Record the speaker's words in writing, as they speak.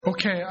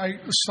Okay, I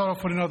start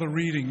off with another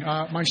reading.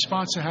 My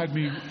sponsor had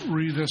me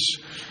read this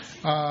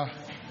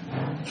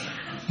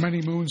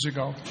many moons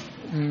ago,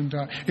 and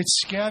it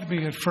scared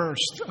me at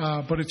first,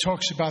 but it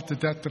talks about the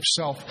death of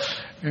self,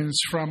 and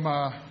it's from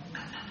a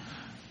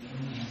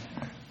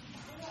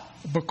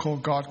book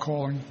called God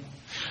Calling.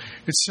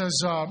 It says,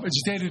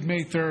 it's dated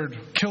May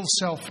 3rd, kill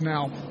self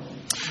now.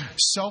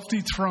 Self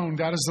dethroned,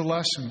 that is the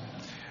lesson.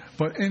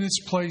 But in its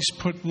place,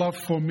 put love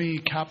for me,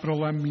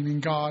 capital M, meaning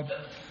God,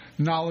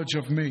 knowledge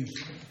of me.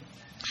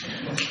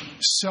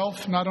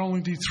 Self not only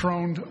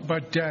dethroned,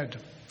 but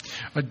dead.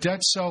 A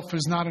dead self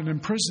is not an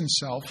imprisoned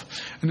self.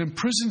 An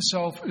imprisoned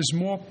self is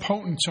more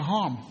potent to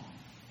harm.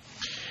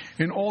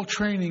 In all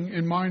training,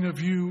 in mine of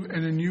you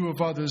and in you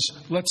of others,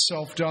 let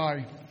self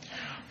die.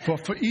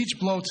 But for each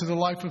blow to the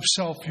life of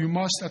self, you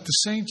must at the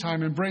same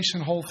time embrace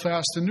and hold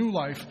fast a new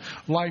life,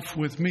 life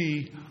with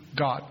me,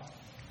 God.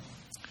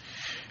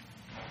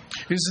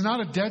 It is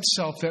not a dead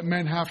self that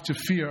men have to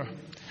fear,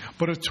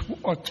 but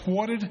a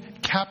thwarted,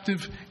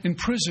 captive,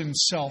 imprisoned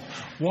self.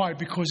 Why?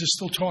 Because it's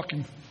still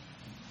talking.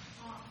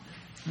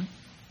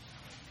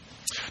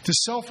 The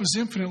self is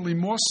infinitely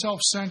more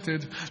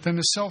self-centered than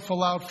the self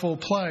allowed full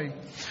play.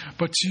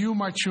 But to you,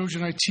 my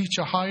children, I teach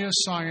a higher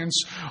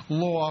science,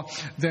 law,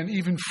 than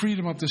even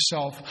freedom of the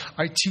self.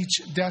 I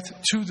teach death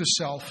to the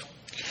self.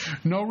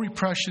 No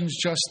repressions,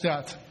 just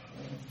death.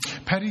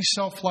 Petty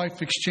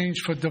self-life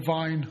exchanged for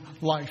divine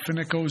life. And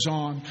it goes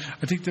on.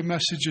 I think the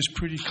message is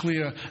pretty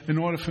clear. In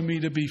order for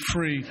me to be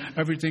free,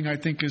 everything I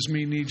think is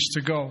me needs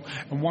to go.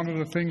 And one of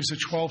the things the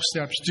 12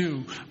 steps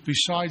do,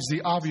 besides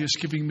the obvious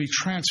giving me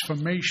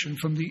transformation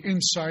from the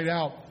inside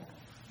out,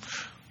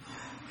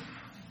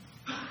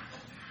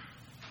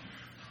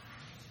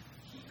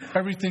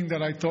 everything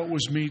that I thought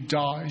was me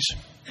dies.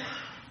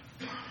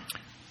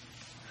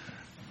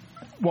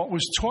 What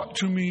was taught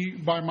to me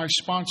by my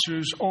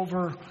sponsors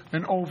over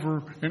and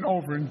over and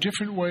over in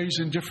different ways,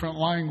 in different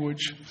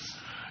language,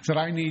 that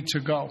I need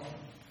to go.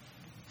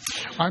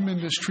 I'm in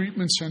this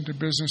treatment center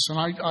business, and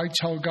I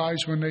tell guys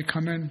when they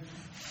come in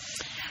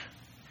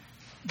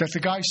that the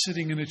guy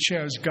sitting in the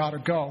chair has got to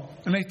go.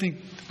 And they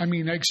think,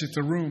 exit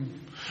the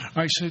room.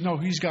 I say, no,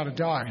 he's got to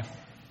die.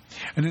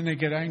 And then they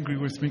get angry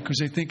with me because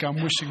they think I'm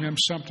wishing them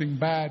something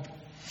bad.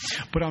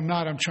 But I'm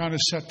not. I'm trying to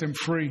set them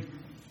free.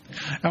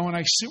 And when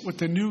I sit with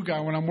the new guy,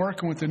 when I'm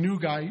working with the new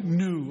guy, a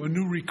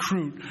new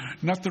recruit,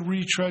 not the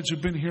retreads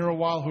who've been here a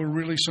while, who are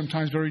really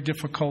sometimes very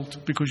difficult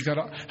because you got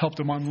to help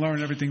them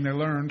unlearn everything they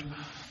learned.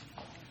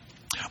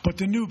 But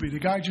the newbie, the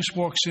guy just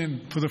walks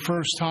in for the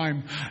first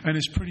time and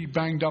is pretty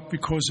banged up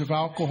because of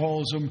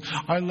alcoholism.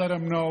 I let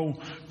him know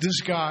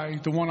this guy,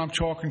 the one I'm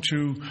talking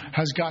to,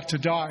 has got to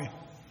die.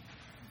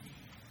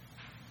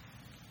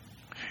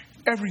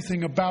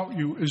 Everything about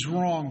you is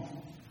wrong.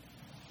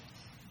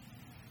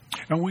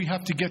 And we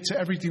have to get to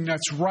everything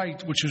that's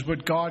right, which is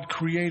what God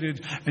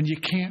created, and you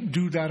can't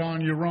do that on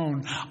your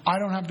own. I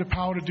don't have the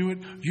power to do it.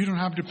 You don't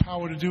have the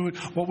power to do it.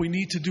 What we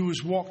need to do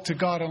is walk to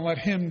God and let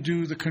Him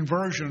do the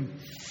conversion,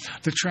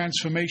 the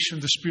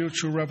transformation, the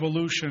spiritual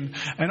revolution.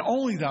 And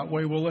only that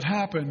way will it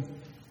happen.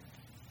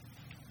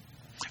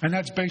 And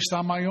that's based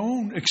on my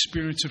own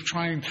experience of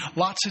trying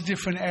lots of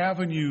different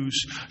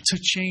avenues to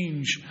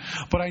change.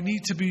 But I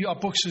need to be, our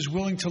book says,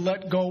 willing to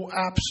let go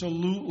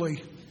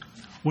absolutely.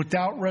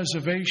 Without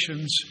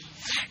reservations.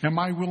 Am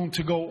I willing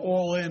to go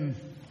all in?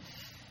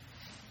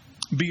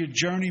 Be a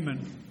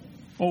journeyman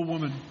or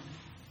woman.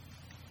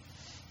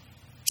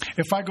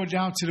 If I go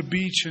down to the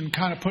beach and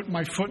kind of put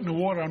my foot in the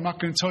water, I'm not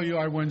going to tell you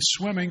I went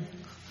swimming,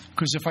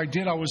 because if I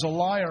did, I was a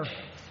liar.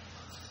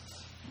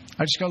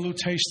 I just got a little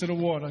taste of the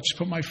water. I just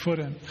put my foot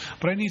in.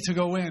 But I need to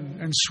go in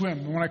and swim.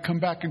 And when I come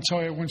back and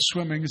tell you I went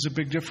swimming, is a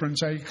big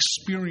difference. I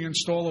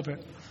experienced all of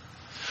it.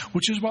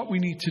 Which is what we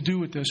need to do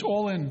with this.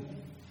 All in.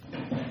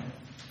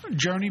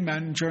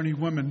 Journeymen,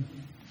 journeywomen.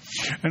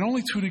 And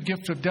only through the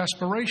gift of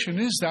desperation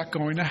is that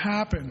going to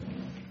happen.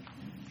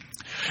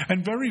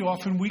 And very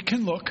often we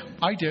can look,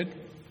 I did,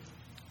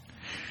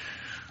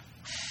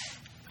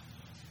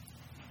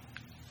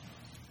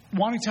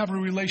 wanting to have a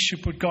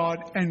relationship with God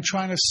and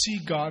trying to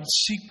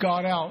seek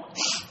God out.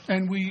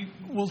 And we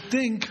will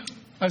think,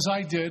 as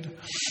I did,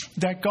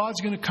 that God's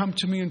going to come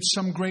to me in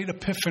some great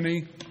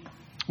epiphany,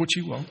 which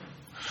He will.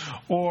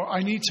 Or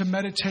I need to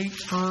meditate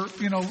for,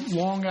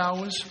 long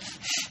hours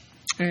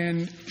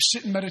and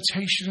sit in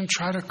meditation and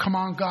try to, come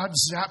on, God,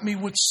 zap me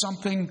with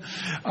something.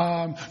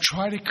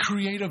 Try to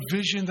create a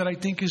vision that I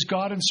think is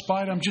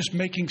God-inspired. I'm just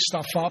making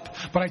stuff up,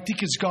 but I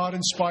think it's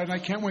God-inspired. And I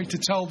can't wait to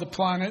tell the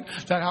planet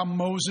that how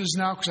Moses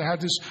now, because I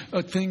had this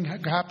thing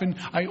happen,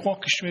 I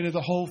orchestrated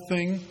the whole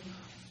thing.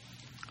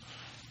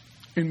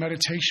 In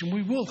meditation,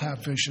 we will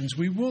have visions.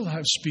 We will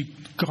have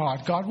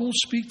God. God will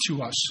speak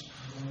to us.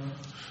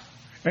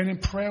 And in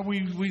prayer,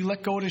 we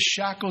let go of the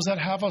shackles that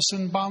have us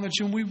in bondage,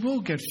 and we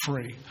will get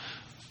free.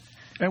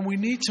 And we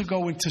need to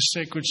go into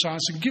sacred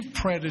silence and give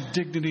prayer the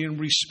dignity and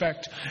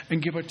respect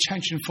and give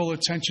full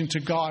attention to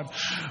God.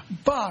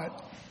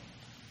 But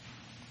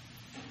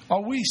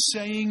Are we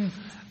saying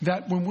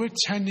that when we're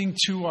tending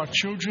to our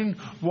children,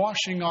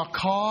 washing our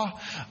car,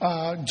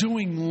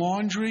 doing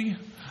laundry,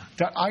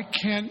 that I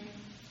can't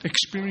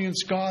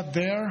experience God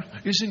there?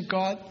 Isn't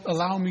God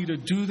allowing me to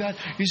do that?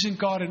 Isn't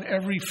God in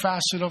every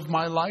facet of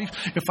my life?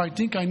 If I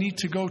think I need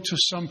to go to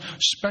some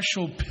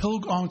special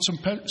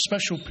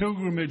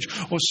pilgrimage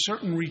or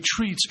certain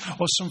retreats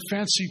or some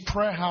fancy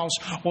prayer house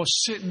or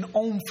sit in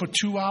Om for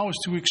 2 hours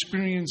to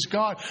experience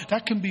God,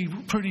 that can be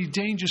pretty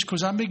dangerous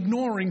because I'm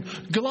ignoring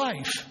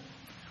life,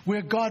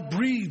 where God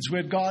breathes,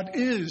 where God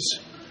is.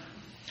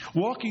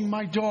 Walking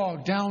my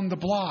dog down the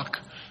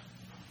block.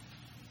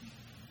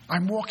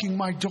 I'm walking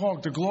my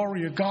dog, the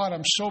glory of God.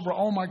 I'm sober.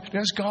 Oh my,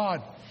 there's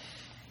God.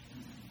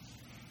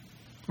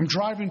 I'm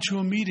driving to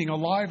a meeting,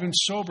 alive and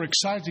sober,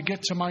 excited to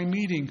get to my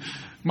meeting.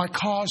 My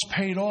car's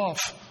paid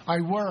off.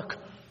 I work.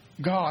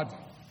 God.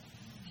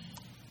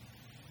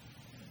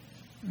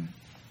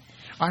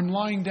 I'm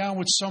lying down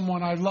with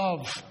someone I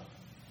love,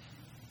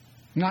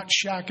 not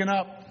shacking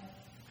up.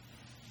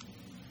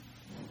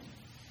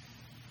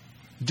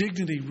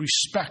 Dignity,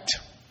 respect,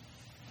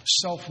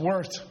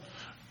 self-worth.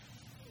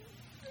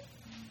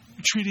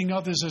 Treating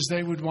others as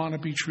they would want to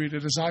be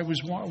treated, as I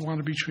want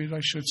to be treated,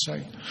 I should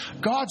say.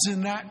 God's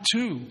in that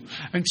too.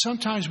 And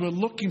sometimes we're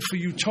looking for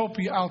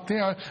utopia out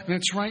there, and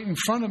it's right in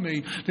front of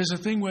me. There's a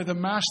thing where the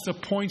master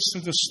points to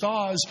the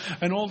stars,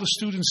 and all the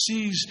student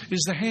sees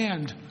is the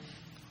hand.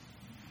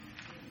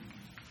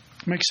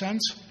 Make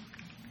sense?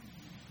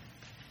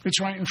 It's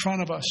right in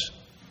front of us.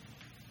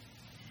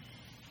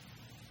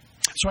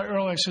 That's why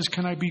earlier I says,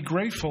 can I be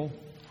grateful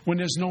when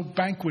there's no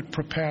banquet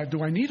prepared?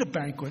 Do I need a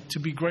banquet to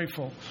be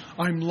grateful?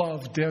 I'm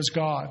loved. There's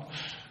God.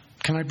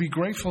 Can I be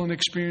grateful and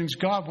experience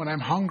God when I'm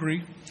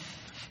hungry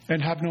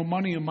and have no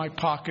money in my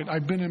pocket?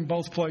 I've been in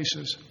both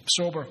places,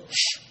 sober.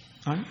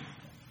 Right?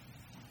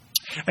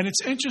 And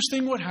it's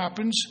interesting what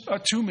happens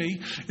to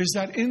me is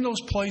that in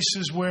those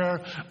places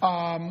where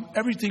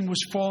everything was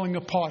falling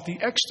apart, the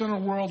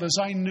external world as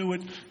I knew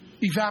it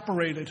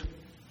evaporated.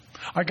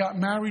 I got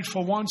married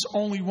for once,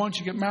 only once.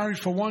 You get married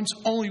for once,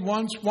 only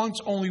once,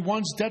 only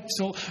once. Death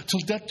till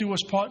death do us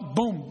part.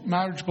 Boom,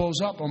 marriage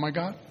blows up. Oh my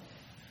God.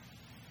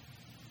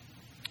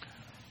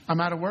 I'm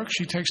out of work.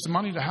 She takes the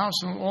money, the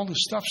house, and all this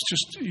stuff's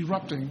just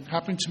erupting.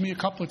 Happened to me a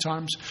couple of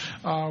times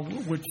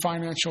with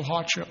financial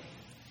hardship.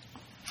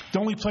 The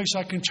only place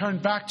I can turn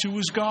back to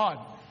is God.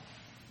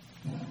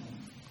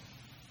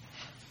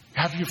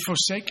 Have you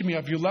forsaken me?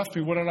 Have you left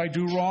me? What did I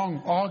do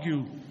wrong?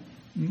 Argue.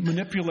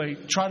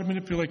 Manipulate, try to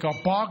manipulate God,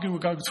 bargain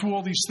with God, through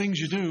all these things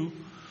you do.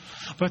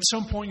 But at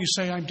some point you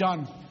say, I'm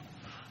done.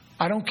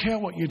 I don't care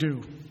what you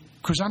do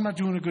because I'm not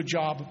doing a good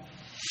job.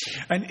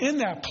 And in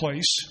that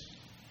place,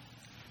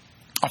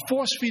 a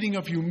force feeding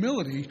of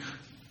humility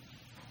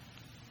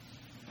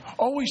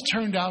always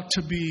turned out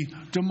to be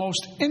the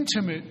most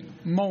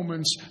intimate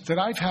moments that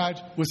I've had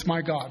with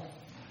my God.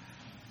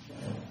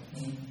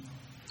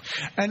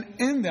 And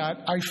in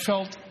that, I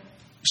felt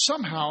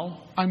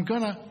somehow I'm going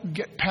to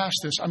get past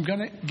this. I'm going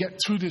to get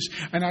through this.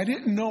 And I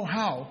didn't know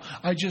how.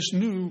 I just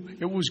knew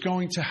it was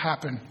going to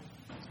happen.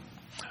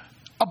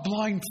 A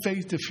blind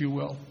faith, if you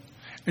will,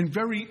 in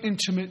very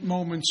intimate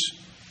moments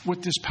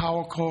with this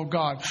power called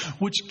God,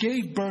 which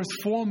gave birth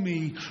for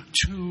me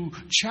to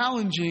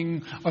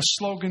challenging a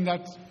slogan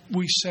that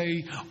we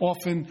say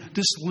often,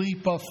 this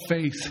leap of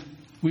faith.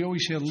 We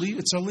always hear,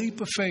 it's a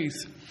leap of faith.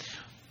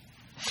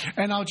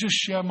 And I'll just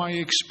share my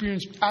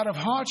experience out of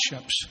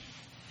hardships.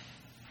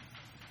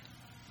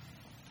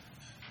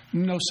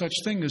 No such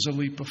thing as a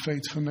leap of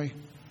faith for me.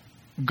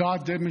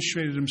 God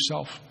demonstrated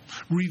himself,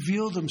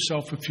 revealed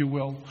himself, if you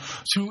will,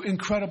 through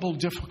incredible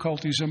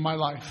difficulties in my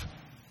life.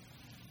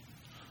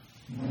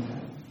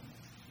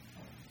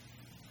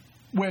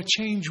 Where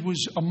change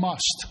was a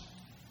must.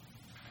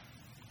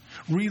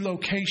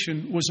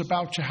 Relocation was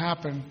about to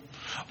happen.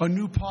 A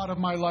new part of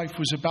my life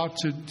was about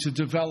to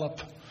develop.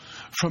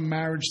 From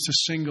marriage to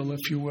single,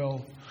 if you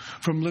will.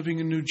 From living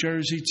in New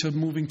Jersey to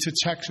moving to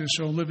Texas,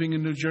 or living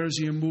in New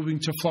Jersey and moving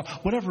to Florida,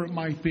 whatever it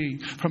might be.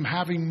 From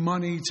having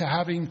money to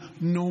having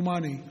no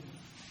money.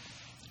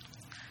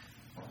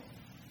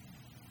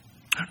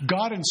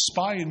 God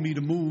inspired me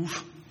to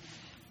move.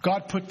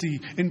 God put the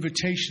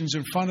invitations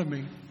in front of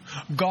me.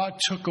 God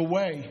took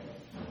away.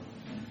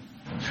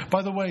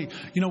 By the way,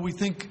 we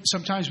think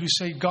sometimes we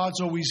say God's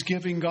always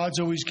giving, God's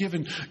always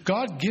given.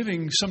 God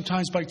giving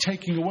sometimes by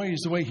taking away is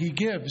the way he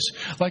gives.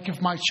 Like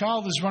if my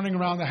child is running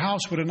around the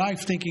house with a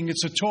knife thinking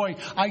it's a toy,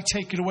 I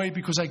take it away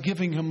because I'm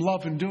giving him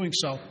love in doing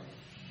so.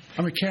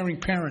 I'm a caring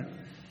parent.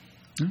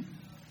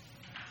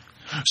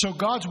 So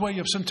God's way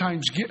of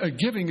sometimes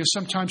giving is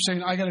sometimes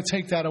saying, I got to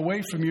take that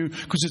away from you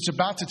because it's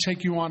about to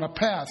take you on a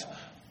path.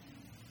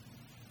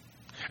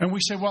 And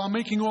we say, well, I'm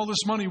making all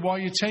this money. Why are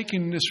you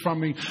taking this from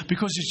me?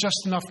 Because it's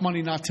just enough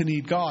money not to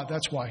need God.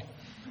 That's why.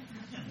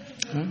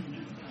 Huh?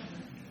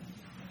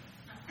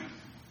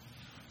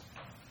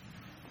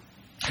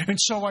 And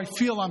so I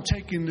feel I'm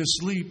taking this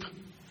leap.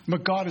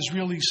 But God has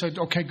really said,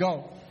 okay,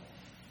 go.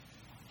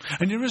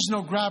 And there is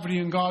no gravity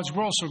in God's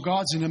world, so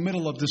God's in the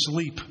middle of this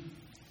leap.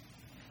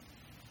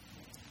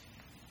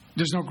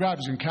 There's no grab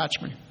that's going to catch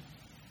me.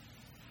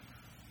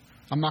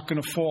 I'm not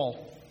going to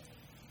fall.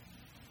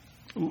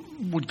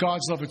 With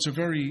God's love, it's a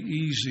very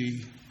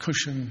easy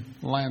cushion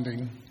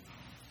landing.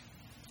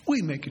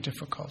 We make it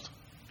difficult.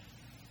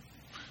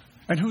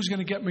 And who's going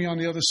to get me on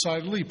the other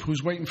side leap?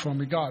 Who's waiting for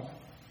me? God.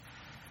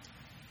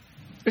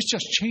 It's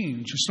just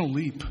change. It's no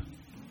leap.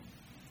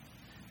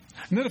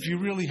 And then if you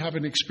really have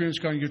an experience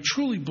God, you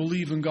truly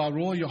believe in God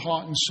with all your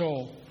heart and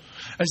soul.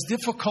 As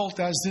difficult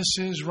as this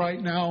is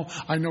right now,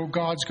 I know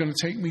God's going to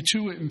take me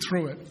to it and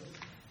through it.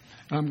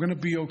 And I'm going to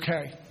be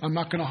okay. I'm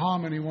not going to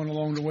harm anyone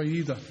along the way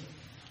either.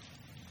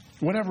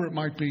 Whatever it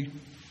might be.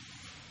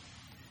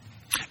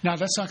 Now,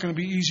 that's not going to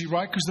be easy,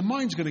 right? Because the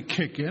mind's going to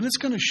kick in. It's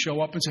going to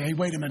show up and say, hey,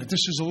 wait a minute.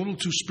 This is a little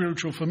too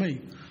spiritual for me.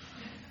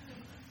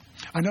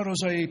 I know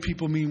those AA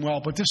people mean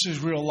well, but this is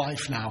real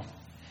life now.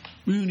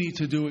 You need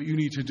to do what you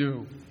need to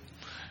do.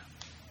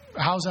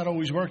 How's that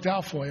always worked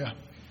out for you?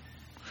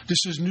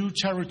 This is new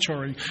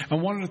territory.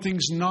 And one of the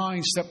things,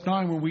 step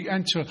 9, when we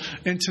enter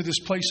into this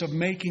place of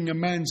making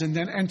amends and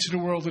then enter the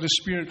world of the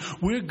Spirit,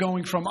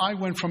 I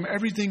went from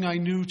everything I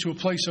knew to a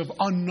place of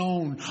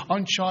unknown,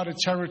 uncharted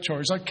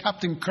territory. It's like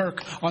Captain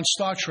Kirk on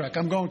Star Trek.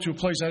 I'm going to a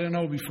place I didn't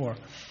know before.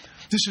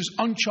 This is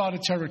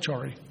uncharted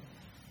territory.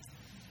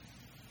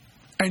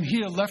 And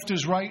here, left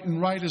is right and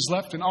right is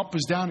left and up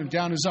is down and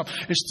down is up.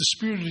 It's the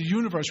spirit of the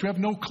universe. We have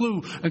no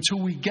clue until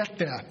we get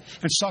there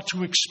and start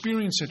to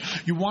experience it.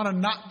 You want to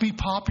not be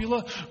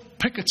popular?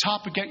 Pick a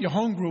topic at your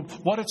home group.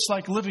 What it's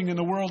like living in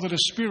the world of the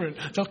Spirit.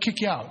 They'll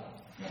kick you out.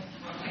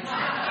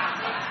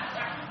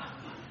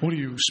 What are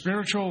you,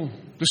 spiritual?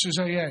 This is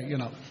AA, you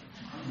know.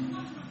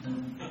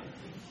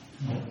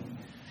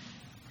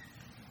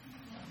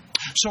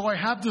 So I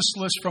have this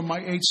list from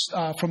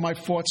my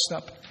fourth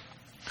step.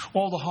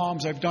 All the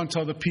harms I've done to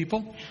other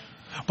people.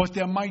 But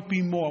there might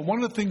be more.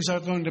 One of the things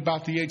I've learned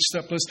about the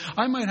 8-step list,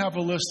 I might have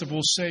a list of,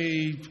 let's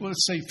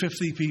say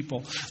 50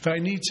 people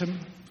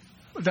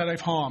that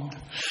I've harmed.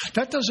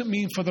 That doesn't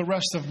mean for the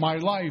rest of my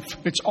life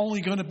it's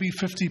only going to be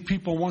 50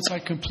 people. Once I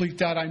complete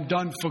that, I'm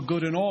done for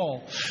good and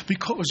all.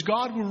 Because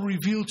God will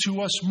reveal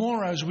to us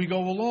more as we go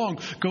along.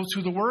 Go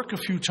through the work a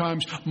few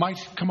times, might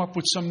come up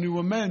with some new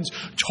amends.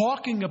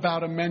 Talking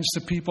about amends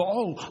to people.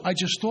 Oh, I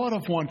just thought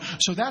of one.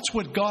 So that's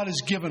what God has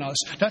given us.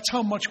 That's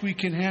how much we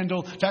can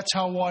handle. That's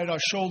how wide our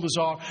shoulders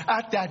are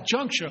at that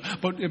juncture.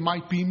 But it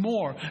might be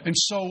more. And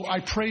so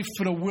I pray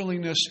for the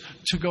willingness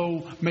to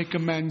go make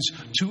amends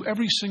to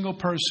every single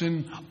person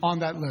on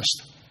that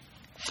list.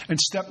 And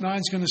step 9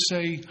 is going to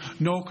say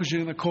no, because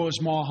you're going to cause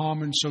more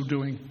harm in so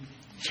doing.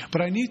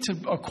 But I need to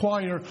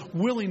acquire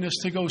willingness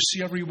to go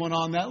see everyone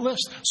on that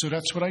list. So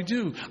that's what I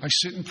do. I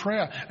sit in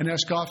prayer and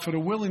ask God for the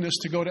willingness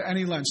to go to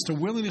any lengths, the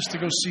willingness to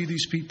go see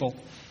these people.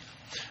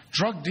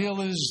 Drug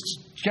dealers,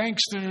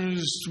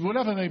 gangsters,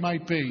 whatever they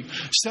might be.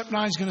 Step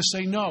 9 is going to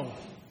say no.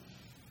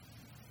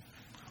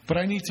 But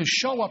I need to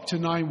show up to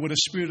 9 with a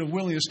spirit of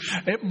willingness.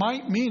 It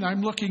might mean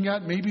I'm looking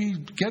at maybe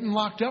getting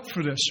locked up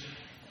for this.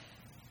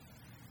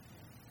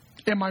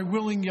 Am I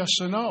willing, yes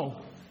or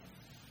no?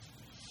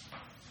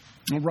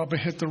 The rubber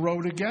hit the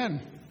road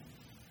again.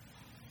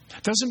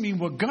 Doesn't mean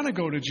we're going to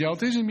go to jail.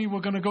 Doesn't mean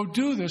we're going to go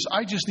do this.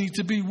 I just need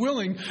to be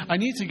willing. I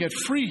need to get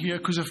free here,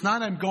 because if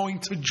not, I'm going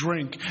to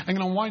drink. I'm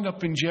going to wind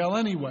up in jail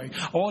anyway,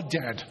 or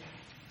dead.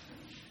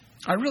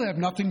 I really have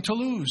nothing to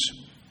lose.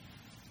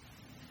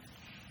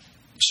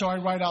 So I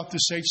write out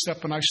this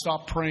 8-step and I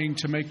stop praying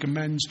to make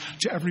amends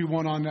to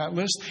everyone on that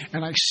list.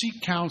 And I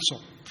seek counsel.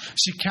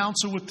 Seek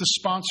counsel with the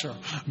sponsor.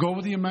 Go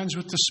over the amends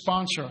with the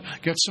sponsor.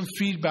 Get some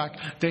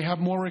feedback. They have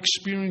more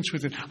experience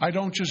with it. I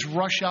don't just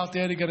rush out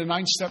there to get a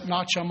 9-step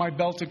notch on my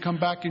belt to come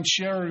back and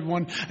share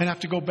everyone and have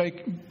to go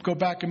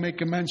back and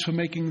make amends for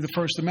making the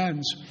first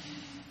amends.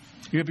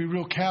 You got to be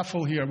real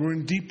careful here. We're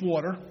in deep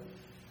water.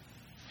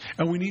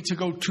 And we need to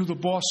go to the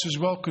boss as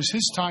well, because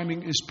his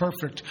timing is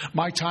perfect.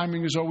 My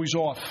timing is always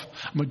off.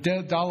 I'm a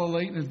dollar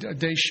late and a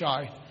day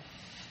shy.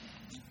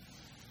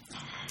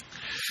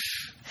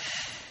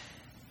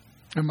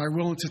 Am I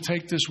willing to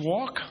take this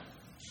walk?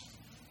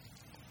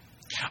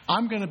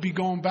 I'm going to be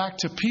going back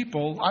to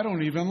people I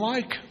don't even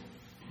like,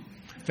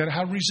 that I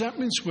have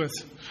resentments with.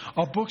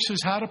 Our book says,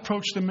 how to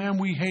approach the man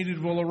we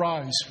hated will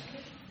arise.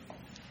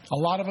 A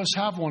lot of us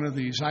have one of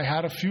these. I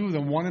had a few of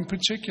them, one in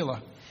particular.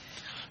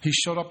 He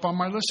showed up on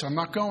my list. I'm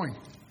not going,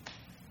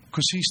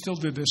 because he still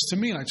did this to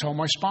me. And I told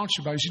my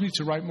sponsor about it. You need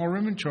to write more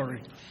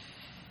inventory.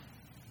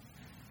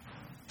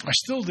 I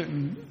still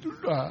didn't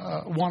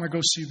want to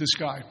go see this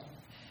guy.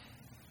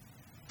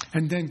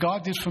 And then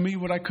God did for me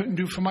what I couldn't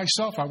do for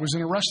myself. I was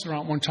in a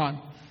restaurant one time.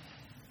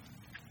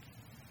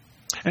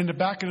 And in the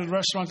back of the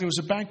restaurant, there was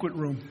a banquet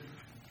room.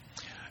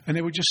 And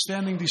they were just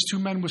standing, these 2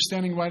 men were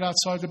standing right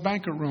outside the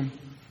banquet room.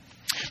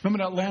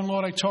 Remember that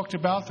landlord I talked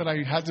about, that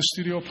I had the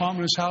studio apartment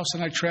in his house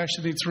and I trashed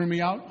it and he threw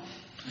me out?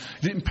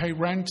 Didn't pay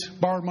rent,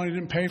 borrowed money,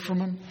 didn't pay from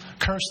him,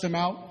 cursed him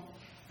out,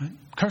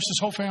 cursed his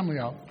whole family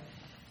out.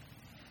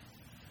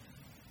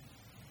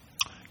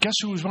 Guess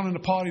who was running the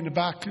party in the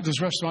back of this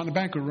restaurant in the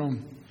banquet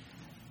room?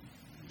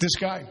 This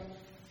guy.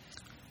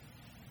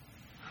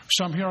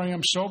 So here I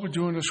am sober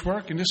doing this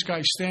work, and this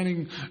guy's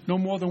standing no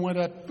more than where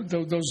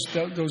those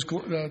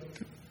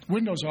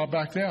windows are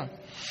back there.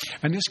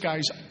 And this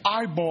guy's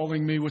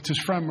eyeballing me with his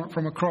friend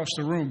from across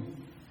the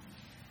room.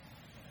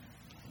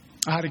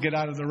 I had to get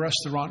out of the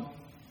restaurant.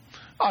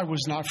 I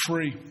was not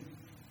free.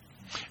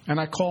 And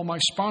I called my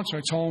sponsor.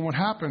 I told him what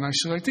happened. I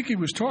said, I think he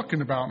was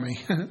talking about me.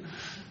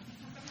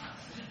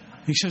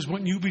 He says,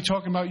 wouldn't you be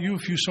talking about you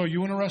if you saw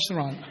you in a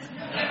restaurant?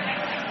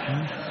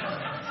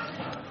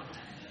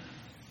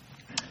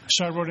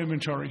 So I wrote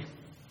inventory.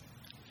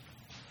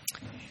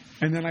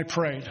 And then I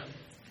prayed.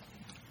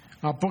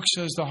 Our book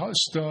says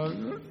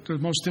the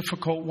most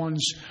difficult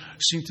ones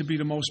seem to be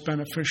the most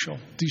beneficial,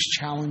 these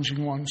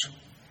challenging ones.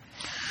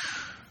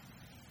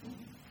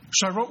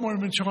 So I wrote more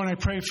inventory and I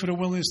prayed for the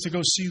willingness to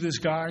go see this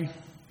guy.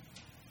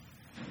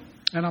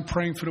 And I'm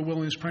praying for the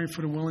willingness, praying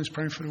for the willingness,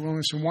 praying for the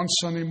willingness. And one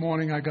Sunday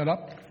morning I got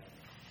up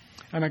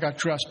and I got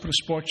dressed, put a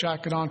sport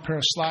jacket on, a pair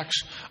of slacks,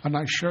 a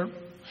nice shirt,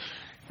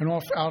 and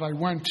out I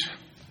went.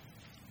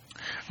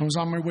 I was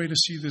on my way to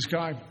see this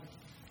guy.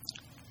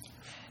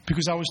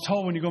 Because I was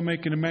told when you go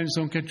make an amends,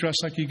 don't get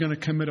dressed like you're going to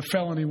commit a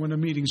felony when the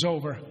meeting's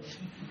over.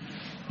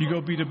 You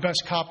go be the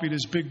best copy of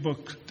this big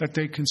book that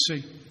they can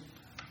see.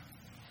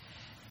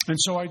 And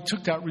so I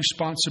took that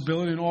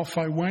responsibility and off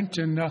I went.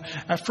 And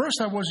at first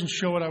I wasn't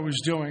sure what I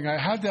was doing.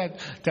 I had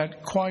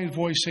that quiet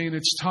voice saying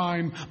it's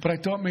time, but I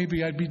thought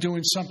maybe I'd be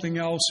doing something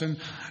else and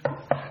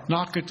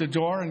knock at the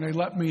door, and they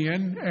let me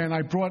in. And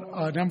I brought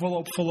an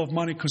envelope full of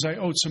money because I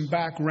owed some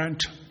back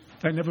rent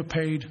I never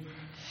paid.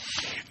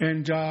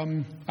 And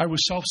I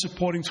was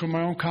self-supporting through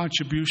my own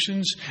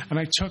contributions, and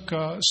I took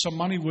some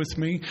money with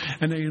me,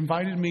 and they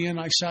invited me in.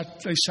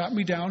 They sat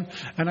me down,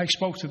 and I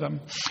spoke to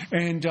them.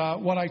 And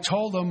what I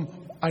told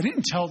them, I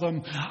didn't tell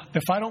them,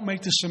 if I don't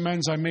make this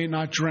amends, I may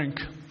not drink.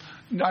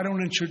 I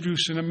don't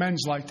introduce an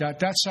amends like that.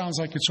 That sounds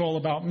like it's all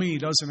about me,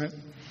 doesn't it?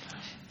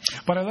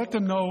 But I let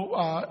them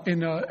know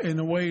in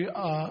a way,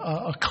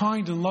 a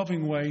kind and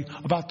loving way,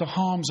 about the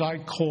harms I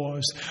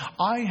caused.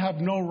 I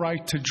have no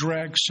right to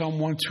drag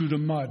someone through the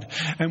mud.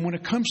 And when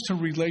it comes to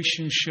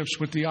relationships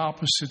with the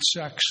opposite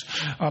sex,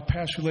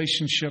 past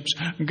relationships,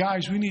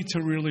 guys, we need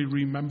to really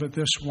remember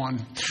this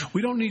one.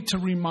 We don't need to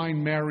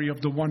remind Mary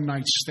of the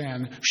one-night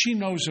stand. She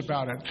knows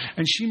about it,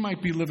 and she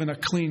might be living a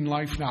clean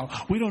life now.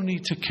 We don't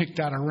need to kick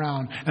that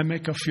around and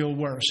make her feel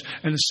worse.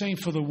 And the same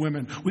for the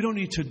women. We don't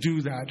need to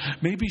do that.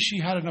 Maybe she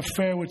had an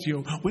affair with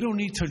you. We don't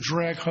need to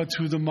drag her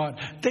through the mud.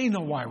 They know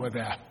why we're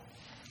there,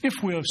 if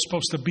we're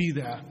supposed to be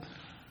there.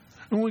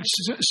 And we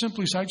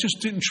simply say, I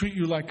just didn't treat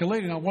you like a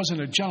lady, and I wasn't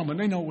a gentleman.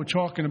 They know what we're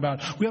talking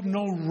about. We have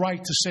no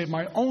right to save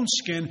my own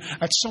skin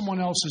at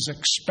someone else's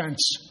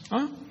expense.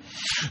 Huh?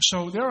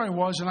 So there I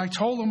was, and I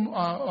told them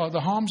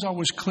the harms I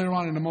was clear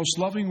on in the most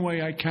loving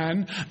way I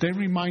can. They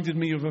reminded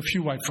me of a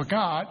few I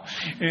forgot.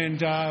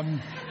 And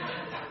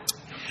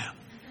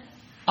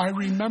I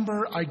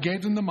remember I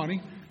gave them the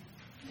money,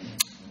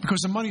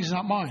 because the money is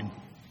not mine.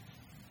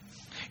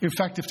 In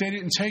fact, if they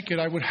didn't take it,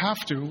 I would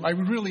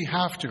really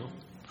have to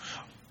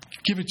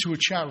give it to a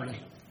charity.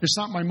 It's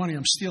not my money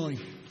I'm stealing.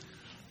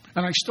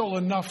 And I stole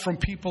enough from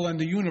people and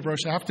the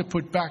universe I have to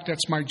put back.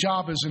 That's my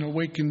job as an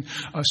awakened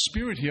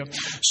spirit here.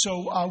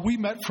 So we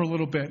met for a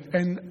little bit.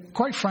 And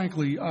quite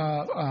frankly,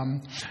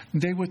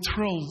 they were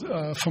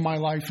thrilled for my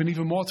life, and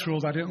even more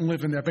thrilled I didn't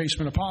live in their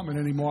basement apartment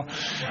anymore.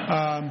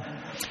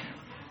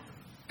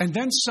 And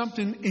then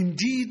something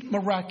indeed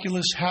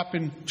miraculous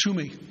happened to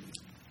me.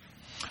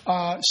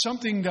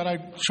 Something that I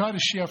try to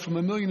share from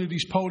a million of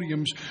these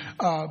podiums,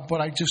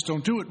 but I just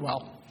don't do it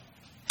well.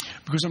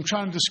 Because I'm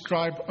trying to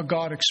describe a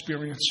God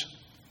experience.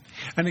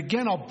 And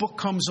again, our book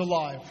comes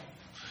alive.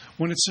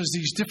 When it says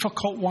these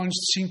difficult ones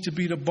seem to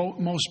be the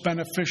most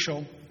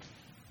beneficial,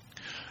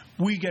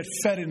 we get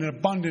fed in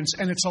abundance,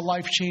 and it's a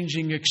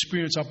life-changing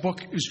experience. Our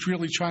book is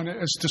really trying to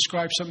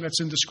describe something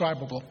that's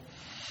indescribable.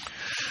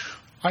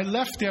 I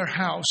left their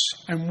house,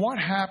 and what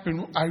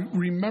happened, I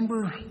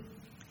remember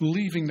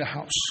leaving the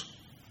house.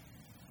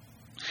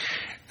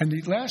 And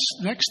the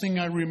next thing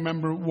I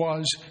remember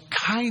was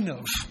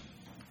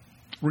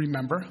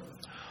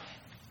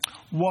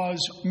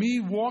me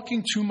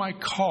walking to my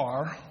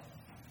car,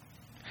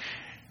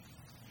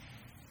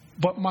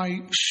 but my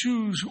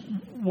shoes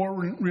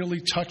weren't really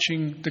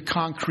touching the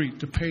concrete,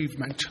 the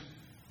pavement.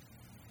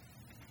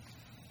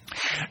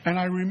 And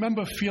I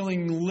remember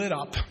feeling lit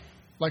up.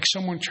 Like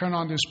someone turned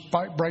on this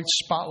bright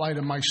spotlight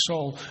in my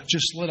soul,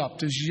 just lit up,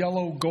 this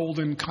yellow,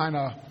 golden kind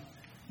of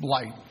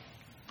light.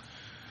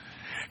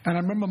 And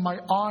I remember my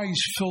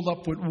eyes filled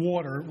up with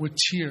water, with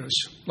tears.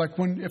 Like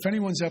if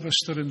anyone's ever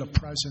stood in the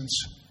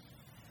presence,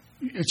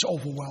 it's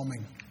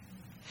overwhelming.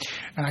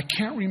 And I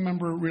can't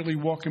remember really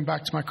walking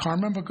back to my car. I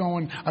remember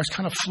I was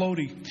kind of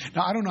floaty.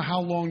 Now, I don't know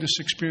how long this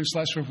experience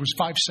lasted, if it was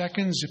 5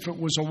 seconds, if it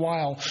was a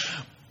while.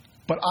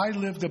 But I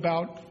lived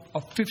about a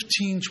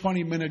 15,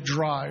 20-minute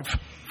drive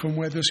from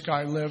where this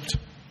guy lived.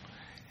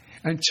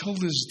 Until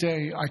this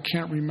day, I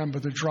can't remember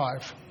the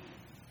drive.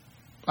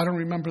 I don't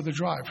remember the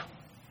drive.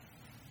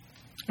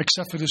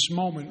 Except for this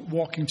moment,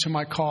 walking to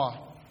my car.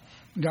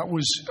 That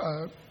was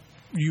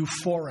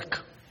euphoric.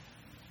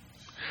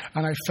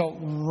 And I felt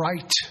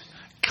right,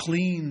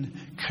 clean,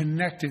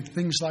 connected,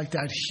 things like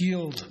that,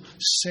 healed,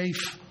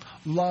 safe,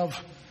 love.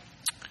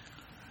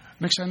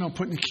 Next thing I know, I'm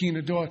putting the key in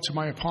the door to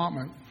my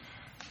apartment.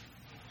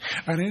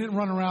 And I didn't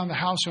run around the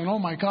house and, oh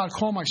my God,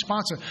 call my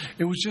sponsor.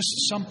 It was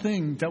just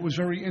something that was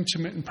very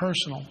intimate and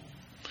personal.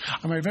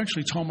 I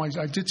eventually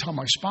I did tell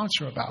my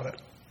sponsor about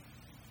it.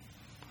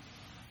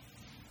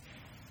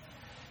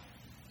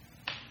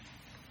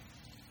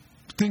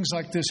 Things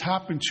like this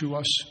happen to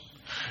us.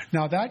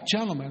 Now that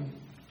gentleman,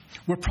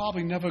 we're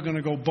probably never going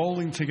to go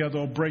bowling together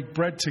or break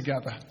bread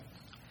together.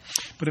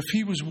 But if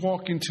he was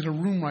walking to the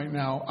room right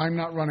now, I'm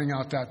not running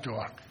out that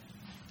door.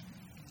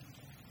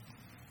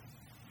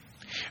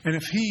 And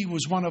if he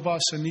was one of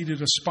us and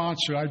needed a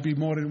sponsor, I'd be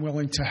more than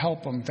willing to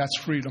help him. That's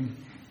freedom.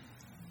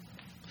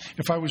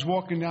 If I was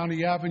walking down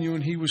the avenue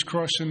and he was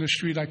crossing the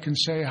street, I can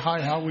say,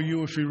 hi, how are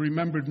you? If he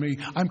remembered me,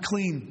 I'm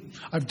clean.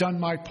 I've done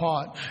my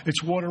part.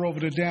 It's water over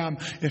the dam.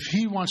 If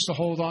he wants to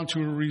hold on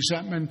to a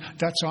resentment,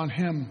 that's on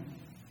him.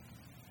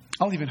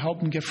 I'll even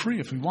help him get free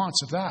if he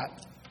wants of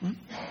that.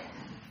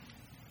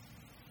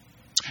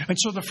 And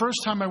so the first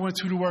time I went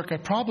through the work, I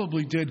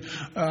probably did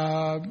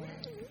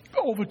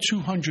over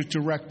 200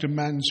 direct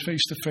amends,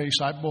 face-to-face,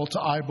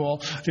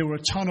 eyeball-to-eyeball. There were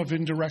a ton of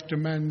indirect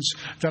amends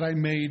that I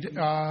made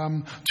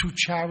through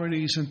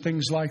charities and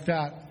things like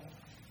that.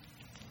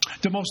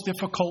 The most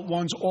difficult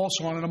ones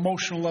also on an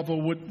emotional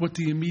level with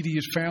the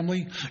immediate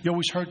family. You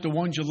always hurt the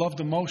ones you love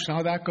the most. Now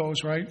how that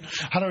goes, right?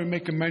 How do I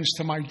make amends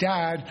to my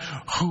dad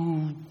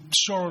who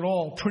saw it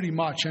all pretty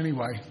much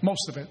anyway,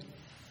 most of it?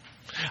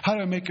 How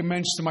do I make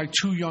amends to my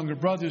two younger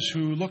brothers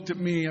who looked at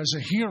me as a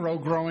hero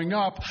growing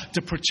up,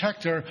 the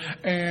protector,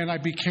 and I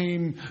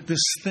became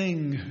this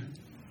thing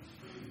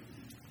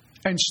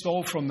and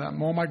stole from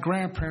them? Or my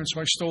grandparents,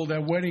 I stole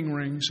their wedding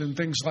rings and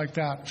things like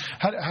that.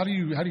 How do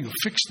you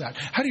fix that?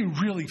 How do you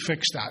really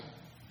fix that?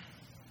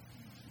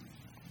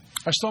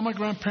 I stole my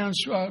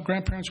grandparents'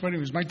 wedding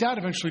rings. My dad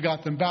eventually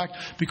got them back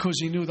because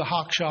he knew the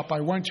hock shop I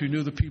went to,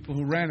 knew the people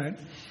who ran it.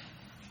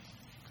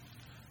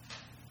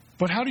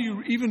 But how do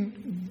you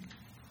even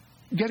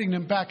getting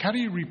them back, how do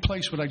you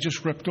replace what I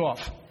just ripped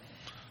off?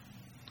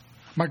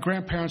 My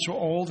grandparents were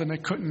old and they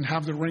couldn't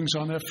have the rings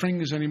on their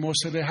fingers anymore,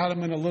 so they had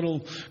them in a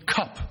little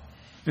cup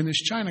in this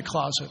china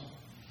closet.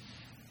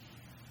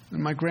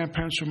 And my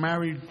grandparents were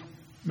married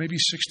maybe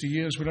 60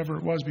 years, whatever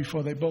it was,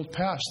 before they both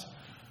passed.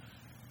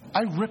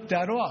 I ripped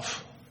that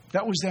off.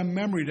 That was their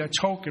memory, their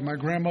token. My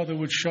grandmother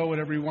would show it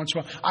every once in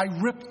a while. I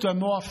ripped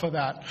them off of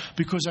that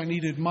because I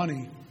needed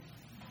money.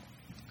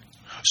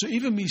 So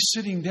even me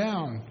sitting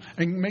down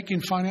and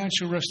making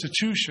financial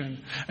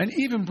restitution and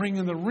even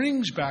bringing the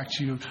rings back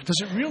to you,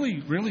 does it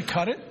really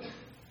cut it?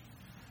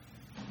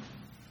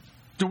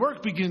 The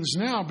work begins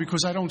now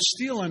because I don't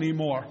steal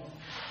anymore.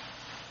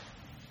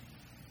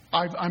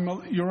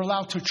 You're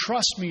allowed to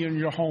trust me in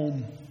your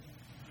home.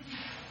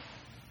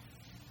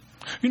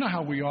 You know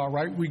how we are,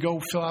 right? We go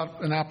fill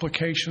out an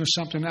application or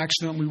something,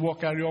 accidentally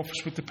walk out of the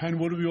office with the pen.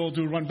 What do we all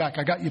do? Run back.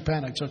 I got your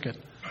pen. I took it.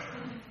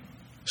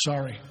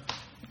 Sorry.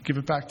 Give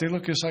it back. They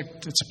look at us like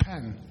it's a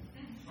pen.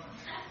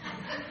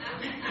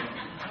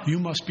 You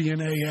must be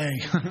in AA.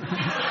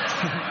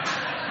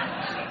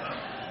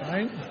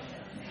 Right?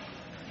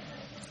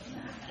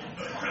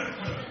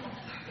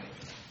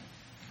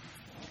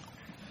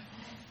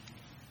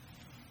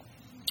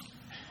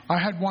 I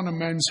had one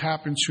amends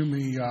happen to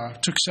me.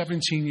 Took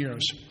 17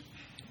 years.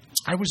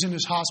 I was in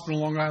this hospital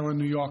in Long Island,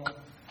 New York.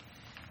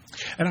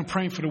 And I'm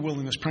praying for the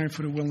willingness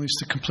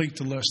to complete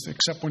the list,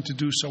 except when to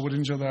do so with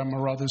them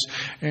or others.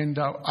 And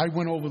I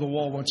went over the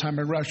wall one time.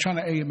 I was trying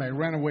to AMA,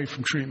 ran away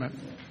from treatment.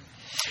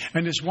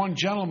 And this one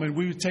gentleman,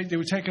 they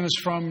were taking us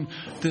from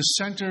the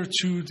center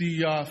to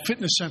the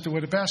fitness center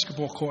where the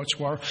basketball courts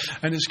were.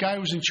 And this guy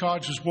who was in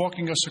charge was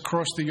walking us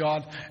across the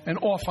yard, and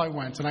off I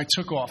went, and I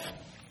took off.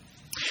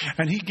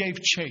 And he gave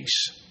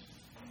chase.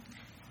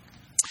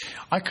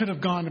 I could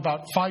have gone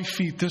about 5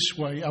 feet this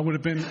way. I would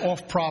have been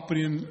off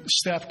property and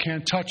staff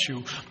can't touch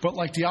you. But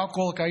like the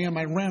alcoholic I am,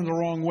 I ran the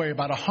wrong way,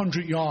 about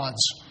 100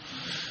 yards.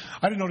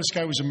 I didn't know this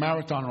guy was a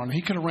marathon runner.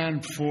 He could have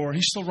ran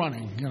he's still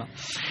running, you know.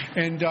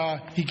 And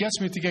he gets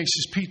me at the gate,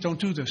 says, Pete, don't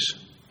do this.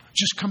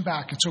 Just come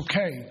back. It's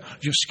okay.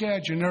 You're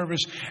scared. You're nervous.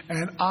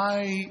 And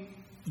I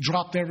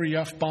dropped every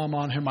F-bomb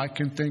on him I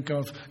can think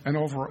of, and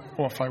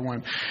off I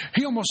went.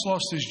 He almost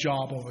lost his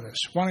job over this.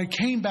 When I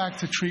came back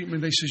to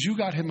treatment, they says, you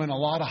got him in a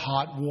lot of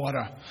hot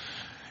water.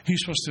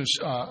 He's supposed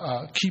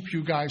to keep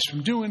you guys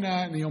from doing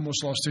that, and he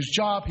almost lost his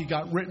job. He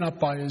got written up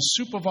by his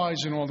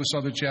supervisor and all this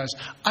other jazz.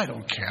 I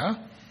don't care.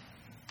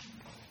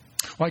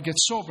 Well, I get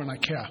sober and I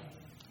care.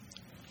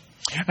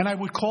 And I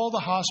would call the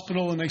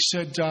hospital and they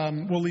said,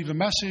 we'll leave a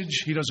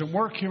message. He doesn't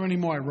work here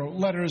anymore. I wrote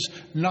letters,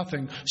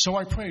 nothing. So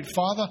I prayed,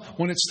 Father,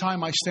 when it's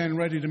time I stand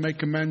ready to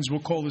make amends,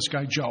 we'll call this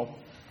guy Joe.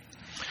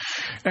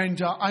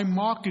 And I'm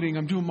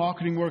doing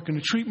marketing work in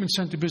the treatment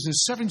center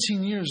business.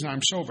 17 years now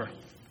I'm sober.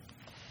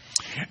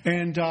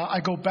 And I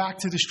go back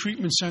to this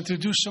treatment center to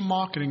do some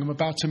marketing. I'm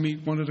about to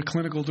meet one of the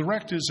clinical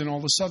directors and all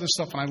this other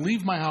stuff. And I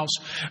leave my house,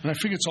 and I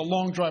figure it's a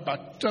long drive,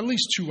 about at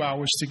least 2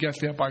 hours to get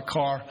there by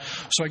car.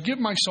 So I give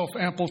myself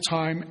ample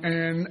time.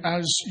 And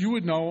as you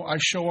would know, I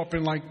show up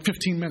in like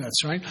 15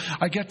 minutes, right?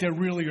 I get there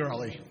really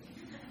early.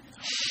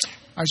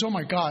 I said, oh,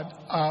 my God,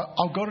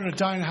 I'll go to the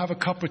diner, have a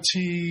cup of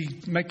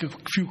tea, make a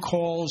few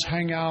calls,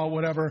 hang out,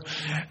 whatever.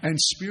 And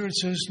Spirit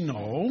says,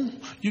 no,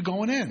 you're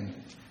going in.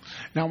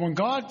 Now, when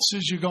God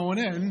says you're going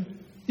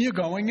in, you're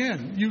going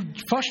in. You're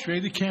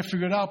frustrated, can't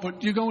figure it out,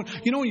 but you're going.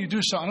 You know when you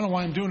do something, I don't know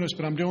why I'm doing this,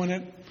 but I'm doing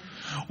it.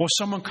 Or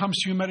someone comes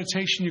to you in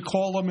meditation, you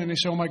call them, and they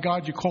say, oh, my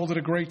God, you called it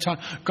a great time.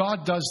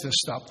 God does this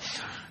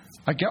stuff.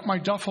 I get my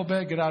duffel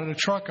bag, get out of the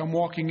truck, I'm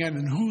walking in,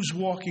 and who's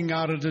walking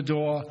out of the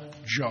door?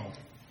 Joe.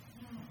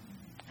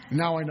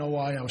 Now I know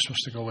why I was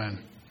supposed to go in.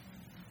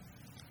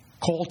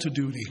 Call to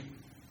duty.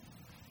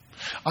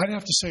 I didn't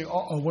have to say,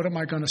 what am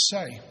I going to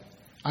say?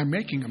 I'm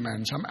making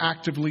amends. I'm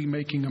actively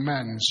making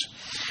amends.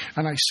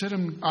 And I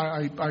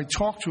I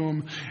talk to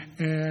him,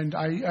 and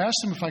I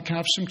asked him if I can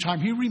have some time.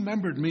 He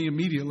remembered me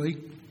immediately.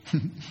 I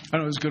don't know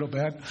if it was good or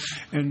bad.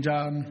 And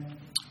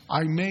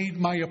I made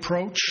my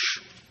approach.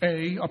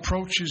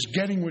 Approach is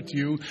getting with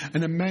you,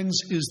 and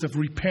amends is the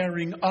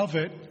repairing of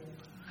it.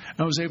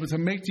 I was able to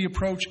make the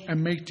approach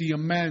and make the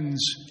amends.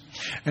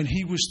 And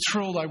he was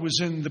thrilled I was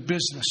in the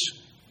business.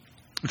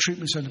 The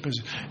treatment center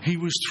business. He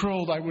was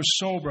thrilled I was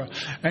sober.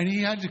 And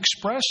he had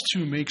expressed to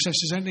me, because I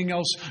said, anything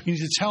else you need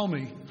to tell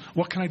me?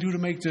 What can I do to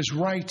make this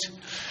right?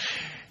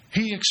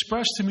 He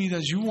expressed to me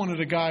that you're one of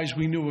the guys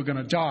we knew were going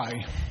to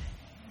die.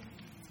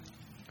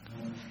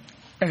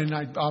 And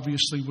I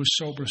obviously was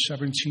sober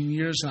 17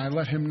 years, and I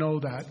let him know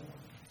that.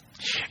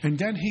 And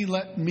then he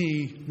let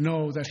me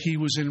know that he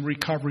was in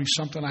recovery,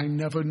 something I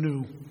never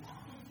knew.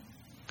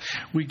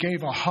 We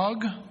gave a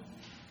hug.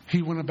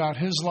 He went about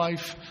his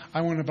life.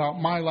 I went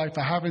about my life.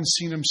 I haven't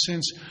seen him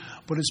since,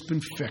 but it's been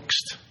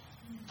fixed.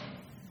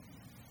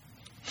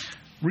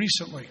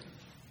 Recently,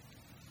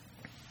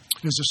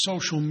 there's a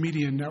social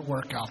media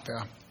network out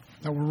there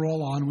that we're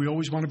all on. We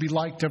always want to be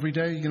liked every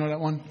day. You know that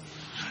one?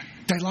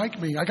 They like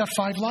me. I got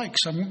 5 likes.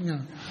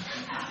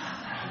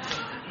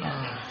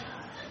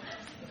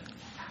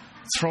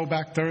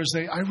 Throwback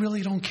Thursday. I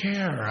really don't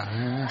care.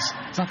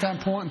 It's not that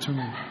important to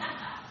me.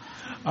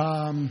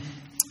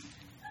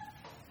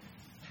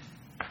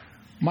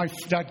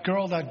 That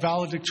girl, that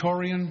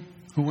valedictorian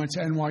who went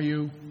to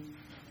NYU,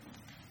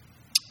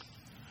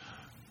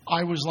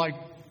 I was like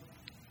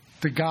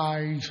the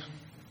guy,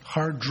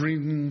 her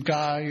dream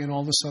guy and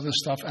all this other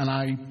stuff, and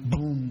I,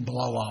 boom,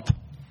 blow up.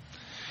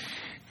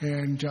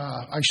 And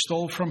I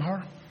stole from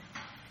her,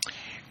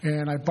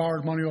 and I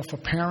borrowed money off her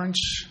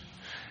parents.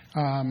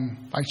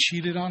 I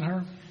cheated on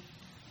her.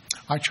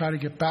 I tried to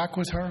get back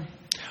with her.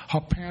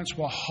 Her parents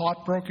were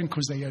heartbroken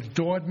because they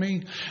adored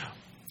me.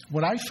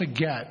 What I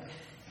forget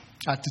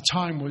at the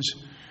time was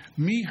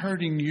me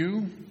hurting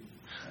you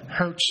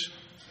hurts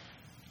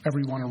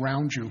everyone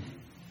around you.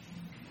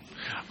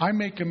 I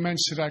make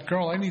amends to that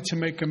girl. I need to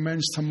make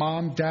amends to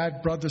mom,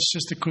 dad, brother,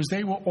 sister, because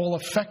they were all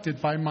affected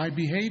by my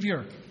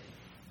behavior.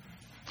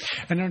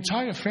 And their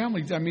entire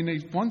family, they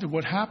wondered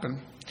what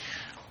happened.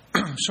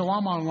 So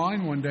I'm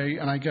online one day,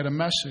 and I get a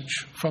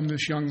message from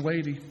this young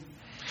lady.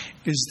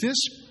 Is this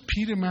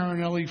Peter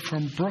Marinelli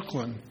from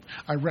Brooklyn?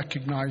 I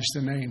recognize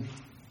the name.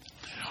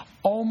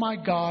 Oh, my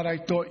God, I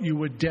thought you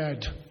were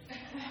dead.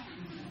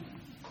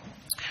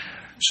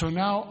 So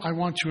now I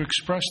want to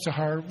express to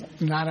her,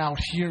 not out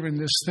here in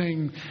this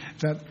thing,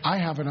 that I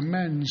have an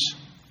amends.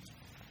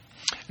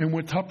 And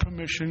with her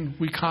permission,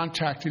 we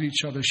contacted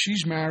each other.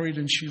 She's married,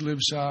 and she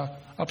lives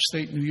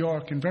upstate New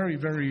York, and very,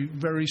 very,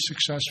 very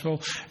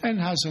successful,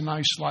 and has a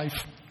nice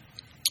life.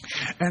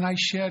 And I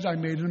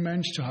made an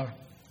amends to her.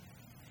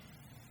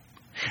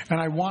 And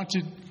I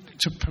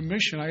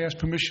asked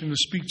permission to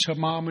speak to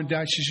mom and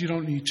dad. She says, you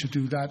don't need to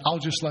do that. I'll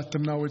just let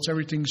them know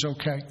everything's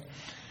okay.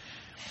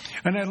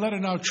 And I let her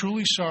know how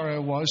truly sorry I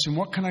was, and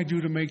what can I do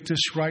to make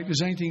this right? Is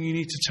there anything you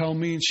need to tell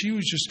me? And she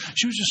was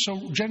just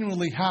so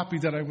genuinely happy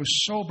that I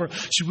was sober.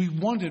 So we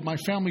wondered, my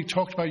family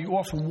talked about you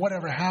often,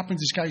 whatever happened,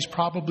 this guy's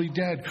probably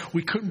dead.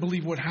 We couldn't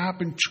believe what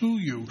happened to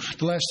you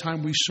the last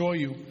time we saw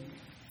you.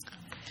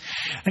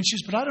 And she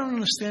says, but I don't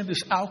understand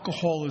this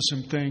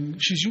alcoholism thing.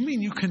 She says, you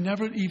mean you can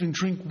never even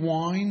drink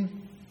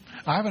wine?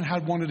 I haven't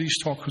had one of these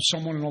talks with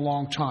someone in a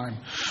long time.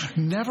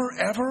 Never,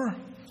 ever?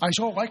 I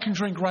said, I can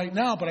drink right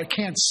now, but I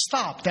can't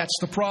stop. That's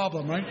the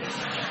problem, right?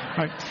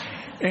 Right.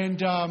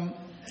 And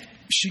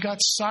she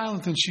got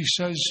silent, and she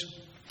says,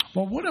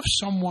 well, what if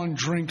someone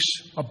drinks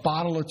a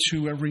bottle or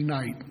 2 every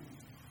night?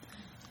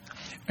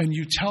 And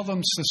you tell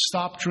them to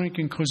stop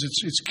drinking because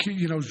it's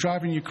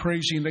driving you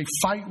crazy, and they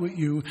fight with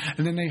you,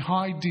 and then they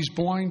hide these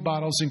wine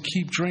bottles and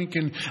keep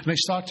drinking, and they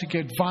start to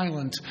get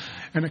violent,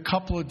 and a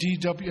couple of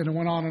DW, and it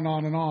went on and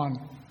on and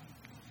on.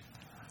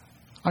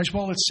 I said,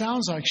 well, it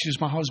sounds like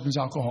my husband's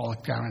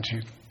alcoholic,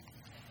 guaranteed.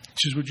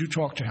 She says, would you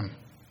talk to him?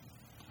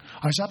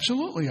 I said,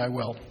 absolutely, I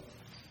will.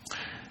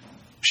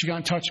 She got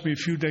in touch with me a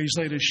few days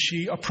later.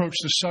 She approached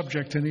the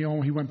subject, and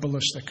he went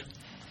ballistic.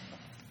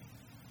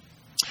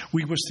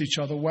 We wished each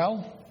other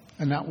well,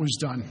 and that was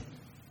done.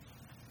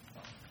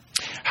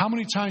 How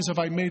many times have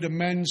I made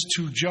amends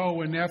to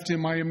Joe, and after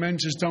my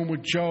amends is done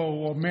with Joe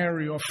or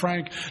Mary or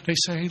Frank, they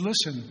say, hey,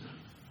 listen,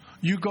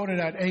 you go to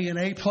that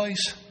A&A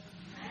place?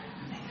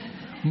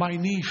 My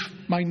niece,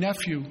 my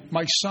nephew,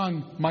 my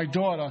son, my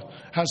daughter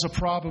has a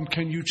problem.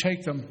 Can you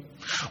take them?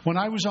 When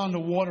I was on the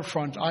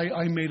waterfront,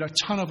 I made a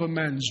ton of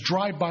amends,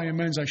 drive-by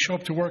amends. I show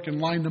up to work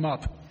and line them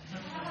up,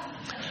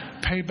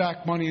 pay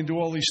back money and do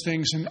all these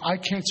things. And I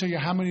can't tell you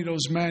how many of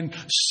those men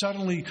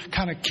suddenly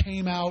kind of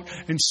came out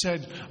and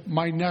said,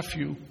 my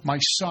nephew, my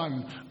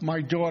son,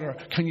 my daughter,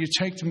 can you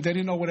take them? They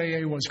didn't know what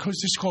AA was. Because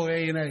this is called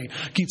A&A. Can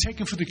you take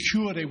them for the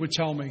cure, they would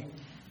tell me.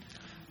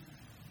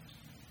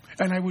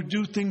 And I would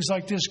do things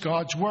like this,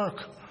 God's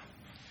work.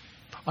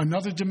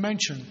 Another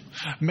dimension.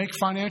 Make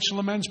financial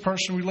amends,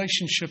 personal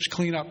relationships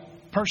clean up.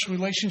 Personal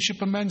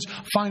relationship amends,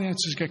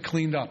 finances get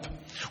cleaned up.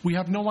 We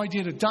have no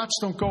idea. The dots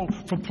don't go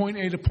from point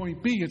A to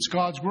point B. It's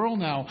God's world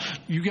now.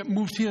 You get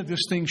moved here,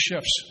 this thing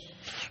shifts.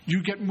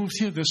 You get moved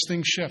here, this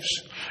thing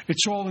shifts.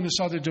 It's all in this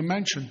other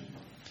dimension.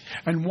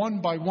 And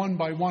one by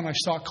one, I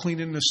start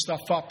cleaning this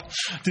stuff up.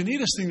 The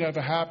neatest thing that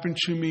ever happened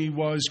to me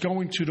was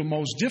going to the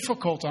most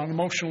difficult on an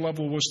emotional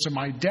level was to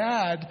my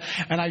dad.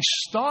 And I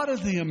started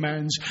the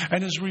amends,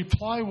 and his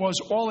reply was,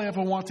 all I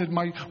ever wanted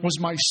was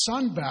my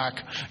son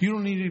back. You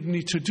don't even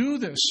need to do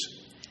this.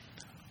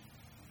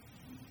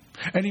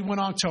 And he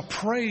went on to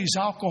praise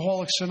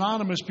Alcoholics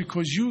Anonymous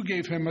because you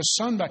gave him a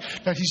son back.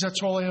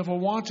 That's all I ever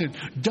wanted.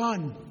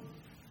 Done.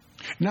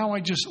 Now I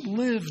just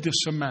live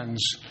this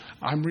amends.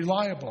 I'm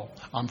reliable.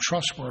 I'm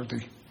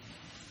trustworthy.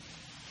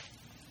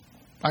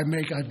 I've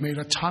made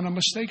a ton of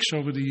mistakes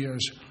over the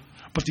years,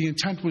 but the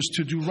intent was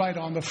to do right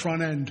on the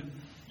front end.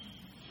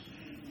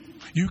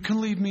 You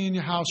can leave me in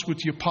your house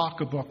with your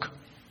pocketbook.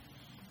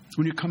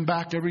 When you come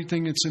back,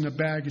 everything that's in the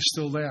bag is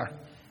still there.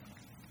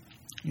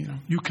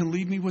 You can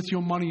leave me with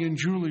your money and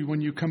jewelry.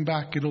 When you come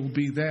back, it'll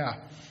be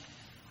there.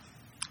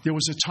 There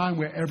was a time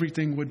where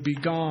everything would be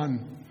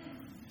gone.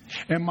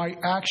 And my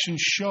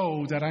actions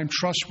show that I'm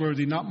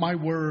trustworthy, not my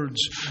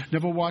words.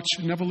 Never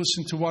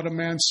listen to what a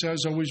man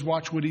says. Always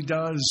watch what he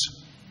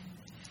does.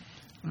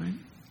 Right?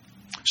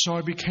 So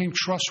I became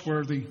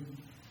trustworthy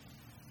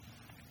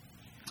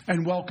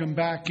and welcomed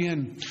back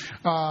in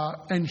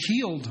and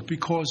healed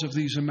because of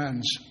these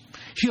amends.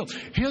 Healed.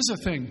 Here's the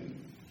thing.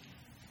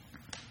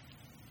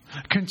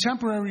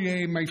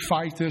 Contemporary AA may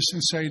fight this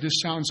and say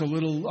this sounds a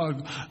little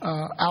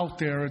out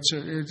there. It's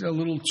a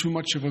little too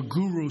much of a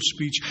guru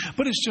speech.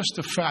 But it's just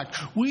a fact.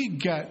 We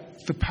get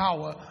the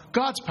power,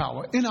 God's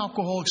power, in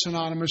Alcoholics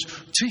Anonymous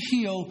to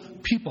heal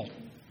people.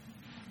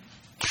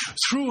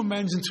 Through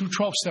amends and through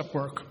 12-step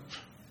work.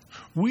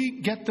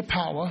 We get the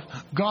power,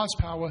 God's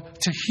power,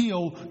 to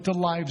heal the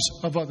lives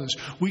of others.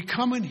 We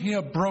come in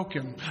here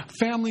broken.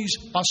 Families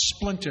are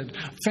splintered.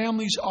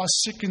 Families are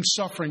sick and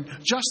suffering.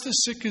 Just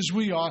as sick as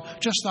we are,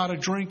 just not a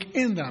drink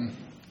in them.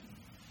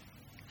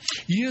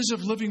 Years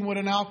of living with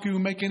an alcoholic who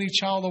make any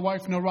child or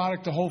wife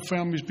neurotic, the whole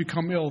family's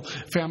become ill.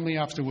 Family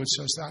afterwards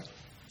says that.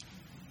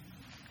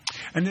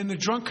 And then the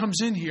drunk comes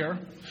in here,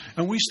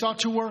 and we start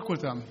to work with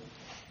them.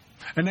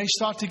 And they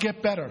start to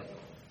get better.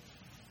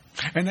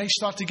 And they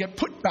start to get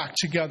put back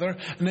together,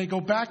 and they go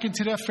back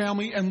into their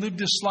family and live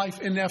this life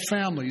in their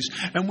families.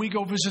 And we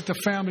go visit the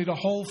family. The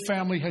whole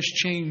family has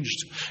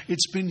changed.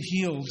 It's been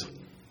healed.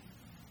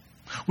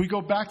 We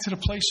go back to the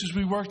places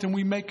we worked, and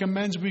we make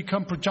amends. We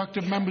become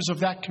productive members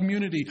of that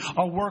community,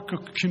 our work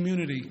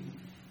community.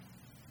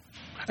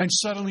 And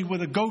suddenly we're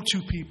the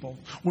go-to people.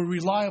 We're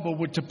reliable,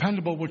 we're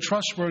dependable, we're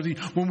trustworthy.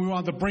 When we were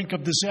on the brink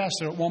of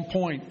disaster at one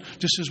point,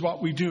 this is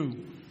what we do.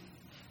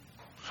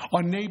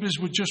 Our neighbors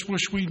would just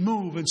wish we'd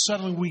move, and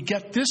suddenly we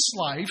get this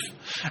life,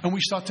 and we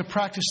start to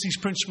practice these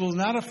principles in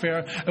that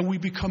affair, and we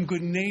become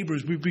good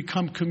neighbors. We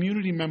become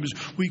community members.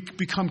 We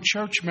become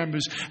church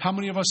members. How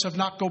many of us have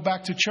not go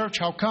back to church?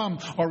 How come?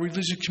 Our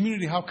religious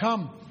community, how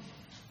come?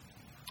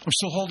 We're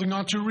still holding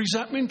on to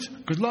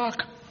resentment? Good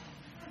luck.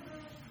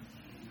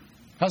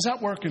 How's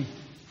that working?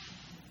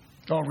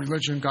 Oh,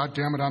 religion, God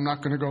damn it, I'm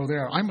not going to go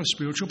there. I'm a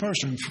spiritual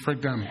person,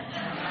 frig them.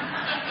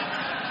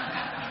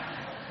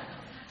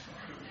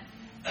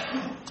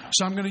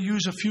 So I'm going to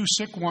use a few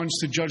sick ones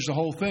to judge the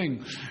whole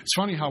thing. It's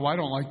funny how I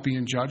don't like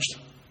being judged.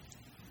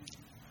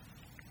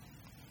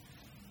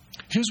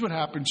 Here's what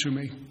happened to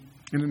me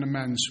in an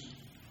amends.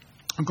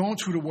 I'm going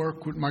through the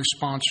work with my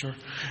sponsor,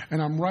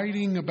 and I'm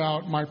writing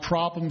about my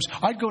problems.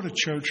 I go to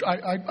church.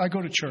 I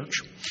go to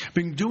church.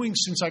 Been doing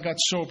since I got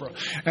sober.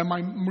 And my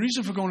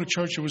reason for going to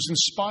church, it was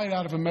inspired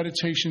out of a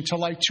meditation to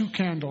light 2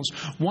 candles.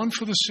 One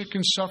for the sick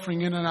and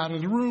suffering in and out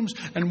of the rooms,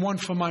 and one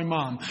for my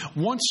mom.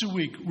 Once a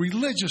week,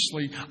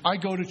 religiously, I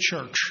go to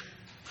church.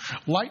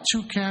 Light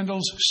 2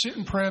 candles, sit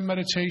in prayer,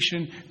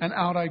 meditation, and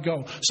out I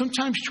go.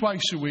 Sometimes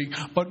twice a week,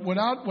 but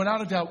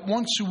without a doubt,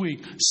 once a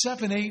week,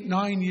 7, 8,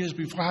 9 years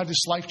before I had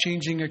this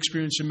life-changing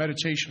experience in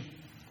meditation.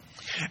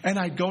 And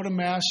I'd go to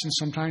Mass and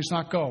sometimes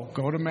not go.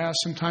 Go to Mass,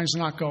 sometimes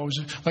not go. It was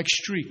like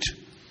streaked.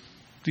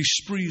 these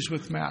sprees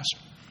with Mass.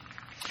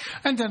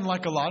 And then,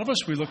 like a lot of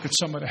us, we look at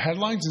some of the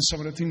headlines and some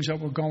of the things that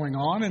were going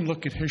on and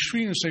look at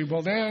history and say,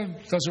 well,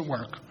 that doesn't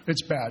work.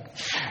 It's bad.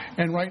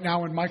 And right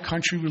now in my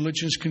country,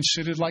 religion is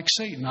considered like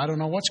Satan. I don't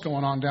know what's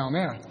going on down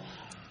there.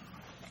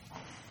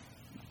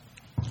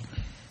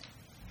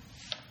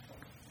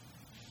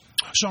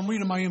 So I'm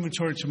reading my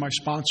inventory to my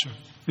sponsor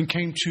and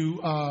came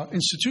to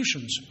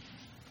institutions.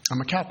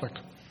 I'm a Catholic.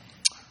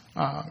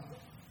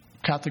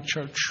 Catholic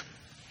Church.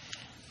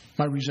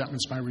 My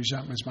resentments,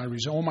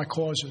 all my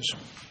causes.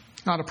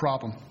 Not a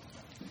problem.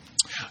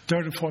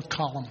 Third and fourth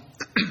column.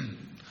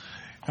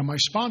 And my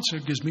sponsor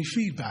gives me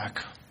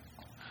feedback.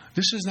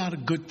 This is not a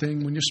good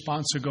thing when your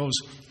sponsor goes,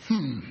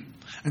 and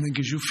then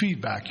gives you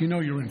feedback. You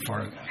know you're in for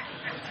it.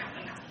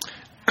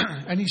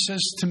 And he says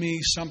to me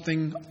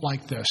something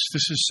like this.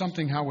 This is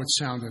something how it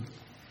sounded.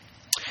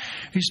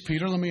 He says,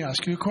 Peter, let me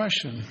ask you a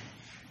question.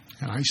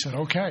 And I said,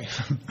 okay.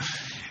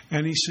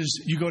 And he says,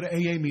 you go to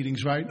AA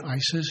meetings, right? I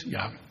says,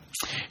 yeah.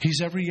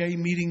 He's every AA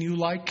meeting you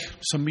like?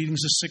 Some meetings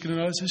are sicker than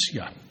others?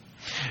 Yeah.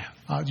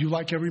 Do you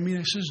like every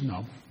meeting? I says,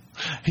 no.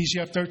 He's,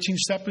 you have 13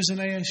 steppers in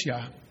AA?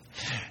 Yeah.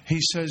 He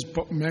says,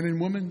 but men and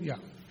women? Yeah.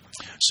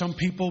 Some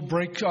people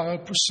break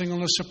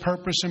singleness of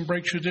purpose and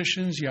break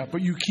traditions, yeah,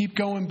 but you keep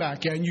going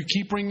back, yeah, and you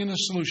keep bringing a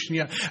solution,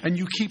 yeah, and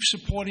you keep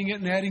supporting it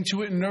and adding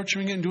to it and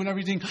nurturing it and doing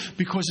everything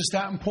because it's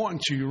that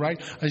important to you,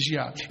 right? As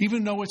yeah,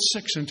 even though it's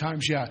sick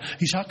sometimes, yeah.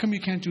 He's, how come you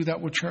can't do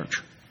that with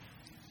church?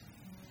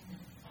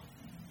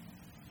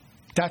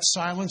 That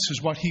silence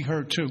is what he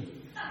heard too.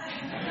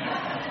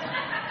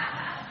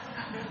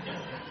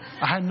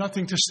 I had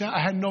nothing to say. I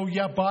had no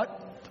yeah,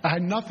 but I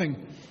had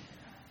nothing.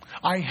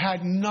 I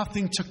had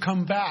nothing to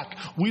come back.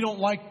 We don't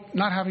like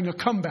not having a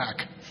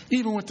comeback,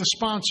 even with the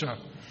sponsor.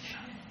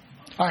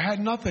 I had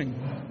nothing.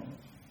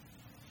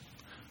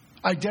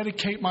 I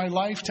dedicate my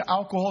life to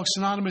Alcoholics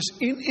Anonymous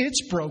in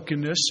its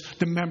brokenness,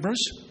 the members.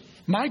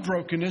 My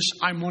brokenness,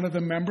 I'm one of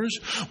the members.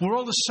 We're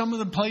all some of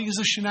the plagues,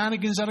 the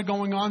shenanigans that are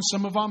going on,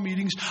 some of our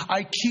meetings.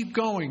 I keep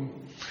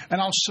going,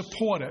 and I'll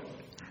support it.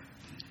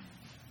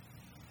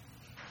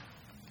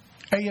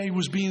 AA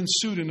was being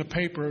sued in the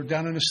paper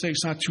down in the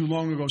States not too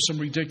long ago, some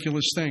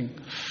ridiculous thing.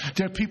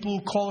 There are people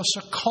who call us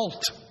a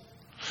cult.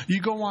 You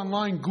go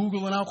online,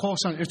 Google an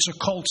Alcoholics Anonymous, it's a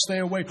cult, stay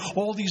away.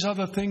 All these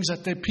other things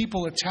that the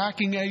people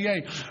attacking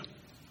AA.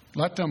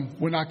 Let them,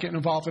 we're not getting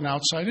involved in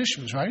outside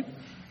issues, right?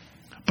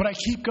 But I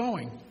keep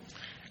going.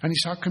 And he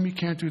said, how come you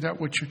can't do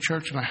that with your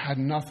church? And I had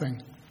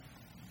nothing.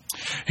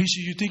 He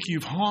said, you think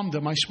you've harmed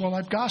them? I said, well,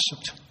 I've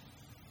gossiped.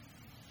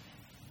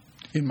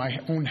 In my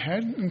own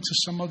head and to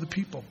some other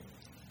people.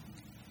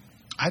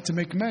 I had to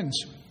make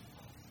amends.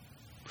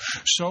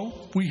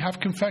 So we have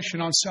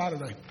confession on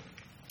Saturday.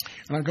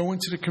 And I go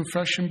into the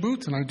confession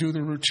booth and I do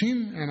the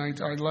routine and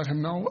I let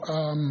him know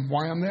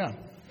why I'm there.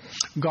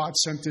 God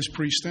sent this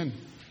priest in.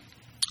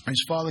 I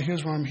said, Father,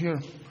 here's why I'm here.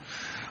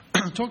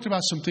 I talked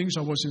about some things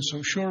I wasn't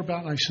so sure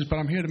about. And I said, but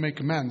I'm here to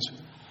make amends.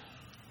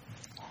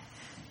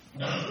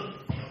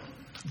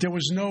 There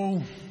was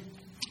no,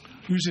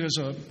 use it as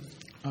a,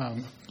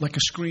 like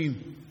a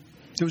screen.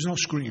 There was no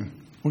screen.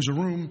 It was a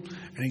room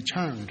and he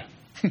turned.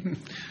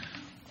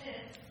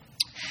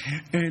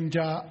 And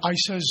I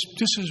says,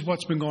 this is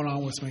what's been going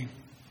on with me.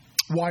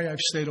 Why I've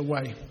stayed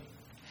away.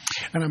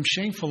 And I'm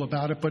shameful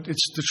about it, but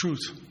it's the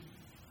truth.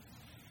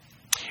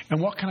 And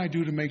what can I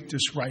do to make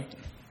this right?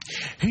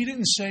 He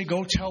didn't say,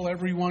 go tell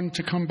everyone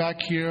to come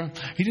back here.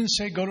 He didn't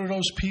say, go to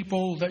those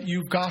people that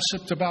you've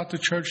gossiped about the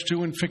church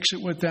to and fix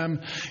it with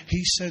them.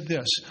 He said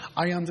this,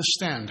 I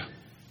understand.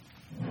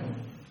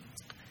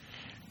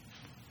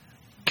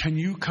 Can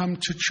you come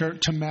to church,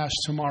 to Mass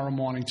tomorrow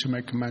morning to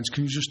make amends?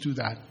 Can you just do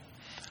that?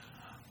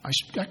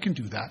 I can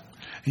do that.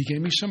 He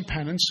gave me some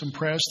penance, some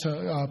prayers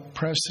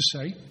to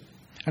say,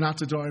 and out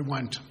the door I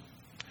went.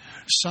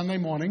 Sunday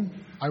morning,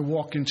 I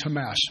walk into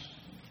Mass.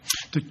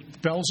 The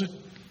bells are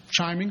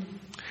chiming,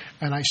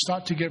 and I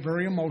start to get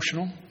very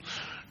emotional.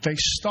 They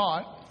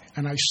start,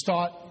 and I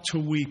start to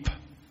weep.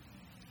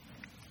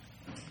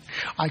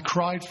 I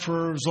cried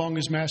for as long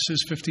as Mass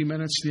is, 50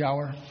 minutes, the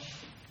hour.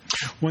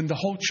 When the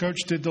whole church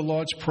did the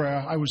Lord's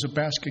Prayer, I was a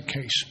basket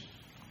case.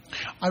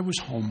 I was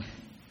home.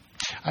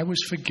 I was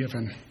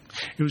forgiven.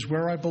 It was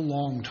where I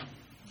belonged.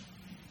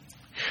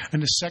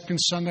 And the second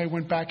Sunday I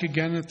went back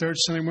again. And the third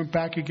Sunday I went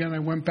back again. I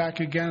went back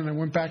again. And I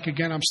went back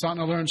again. I'm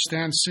starting to learn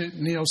stand, sit,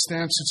 kneel,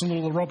 stand. It's a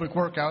little aerobic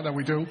workout that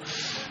we do.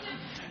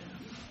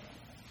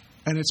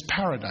 And it's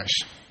paradise.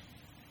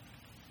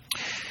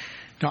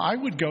 Now, I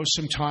would go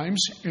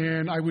sometimes,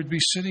 and I would be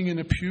sitting in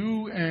a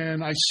pew,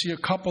 and I see a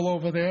couple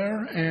over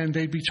there, and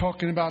they'd be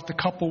talking about the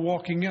couple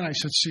walking in. I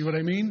said, see what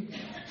I mean?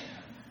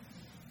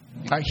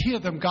 I hear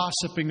them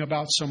gossiping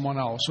about someone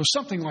else, or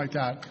something like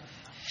that.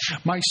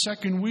 My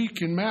second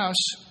week in Mass,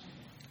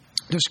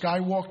 this guy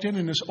walked in,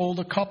 and this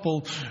older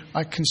couple,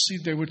 I can see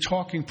they were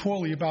talking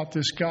poorly about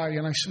this guy,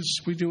 and I said,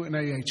 we do it in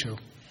AA too.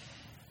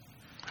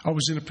 I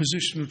was in a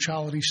position of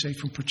neutrality,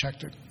 safe and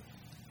protected.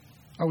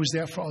 I was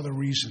there for other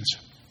reasons.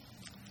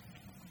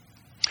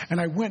 And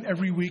I went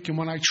every week, and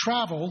when I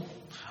travel,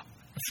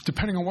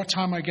 Depending on what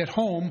time I get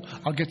home,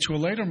 I'll get to a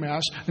later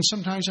Mass, and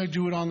sometimes I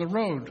do it on the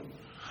road.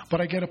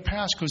 But I get a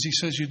pass because he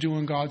says you're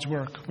doing God's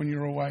work when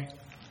you're away.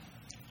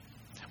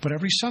 But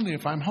every Sunday,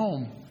 if I'm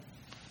home,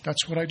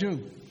 that's what I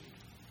do.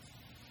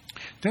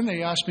 Then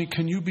they ask me,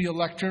 can you be a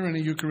lector and a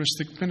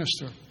Eucharistic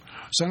minister?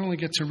 So I don't only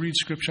get to read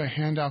Scripture, I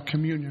hand out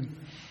communion.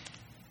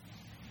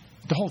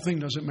 The whole thing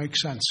doesn't make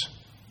sense.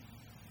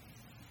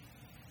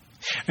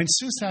 And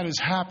since that has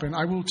happened,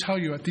 I will tell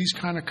you, at these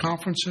kind of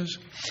conferences,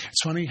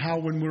 it's funny how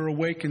when we're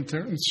awake and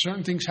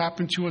certain things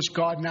happen to us,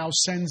 God now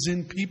sends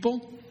in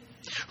people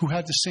who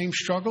had the same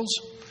struggles.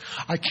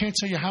 I can't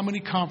tell you how many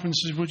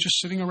conferences we're just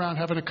sitting around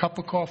having a cup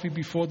of coffee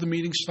before the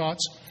meeting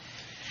starts,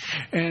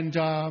 and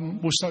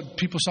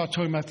people start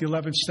talking about the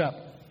 11th step.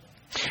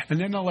 And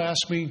then they'll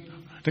ask me,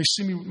 they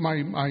see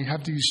me, I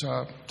have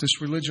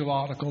this religious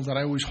article that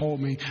I always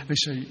hold me. They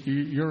say,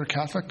 you're a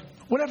Catholic?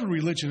 Whatever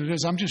religion it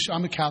is,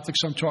 I'm a Catholic,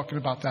 so I'm talking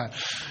about that.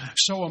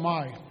 So am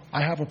I.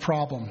 I have a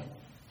problem.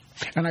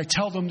 And I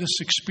tell them this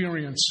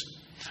experience.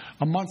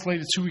 A month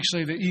later, 2 weeks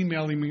later,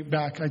 emailing me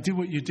back, I did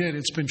what you did.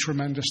 It's been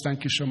tremendous.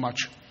 Thank you so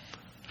much.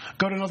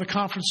 Go to another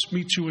conference,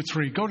 meet 2 or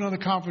 3. Go to another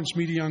conference,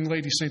 meet a young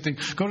lady, same thing.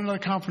 Go to another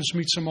conference,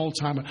 meet some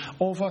old-timer.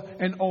 Over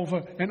and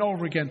over and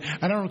over again.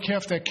 And I don't care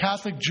if they're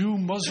Catholic, Jew,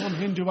 Muslim,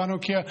 Hindu, I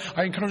don't care.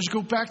 I encourage you to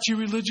go back to your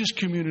religious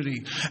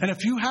community. And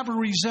if you have a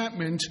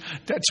resentment,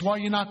 that's why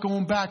you're not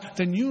going back,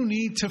 then you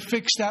need to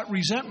fix that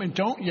resentment,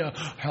 don't you?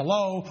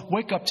 Hello,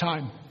 wake-up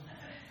time.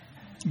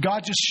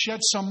 God just shed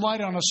some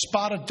light on a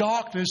spot of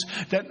darkness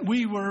that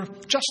we were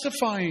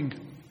justifying.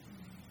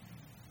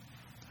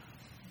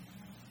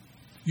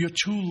 You're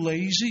too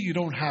lazy. You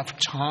don't have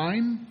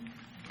time.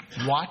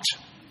 What?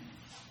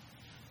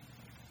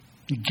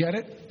 You get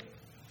it?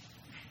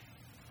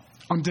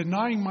 I'm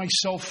denying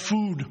myself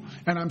food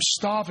and I'm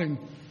starving.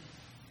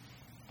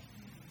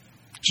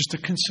 Just a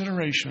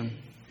consideration.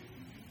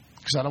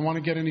 Because I don't want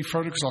to get any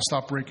further because I'll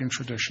stop breaking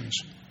traditions.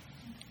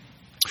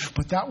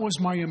 But that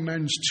was my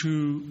amends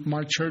to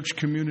my church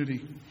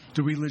community,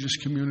 the religious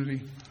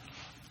community.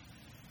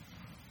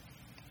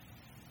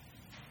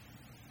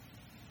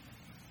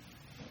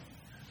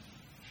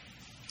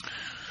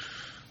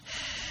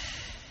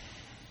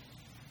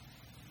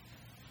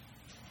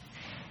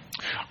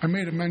 I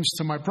made amends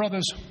to my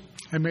brothers.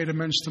 I made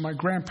amends to my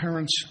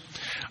grandparents.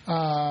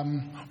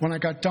 When I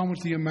got done with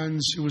the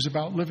amends, it was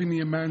about living the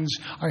amends.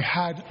 I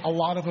had a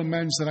lot of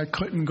amends that I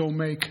couldn't go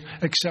make,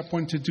 except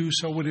when to do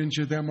so would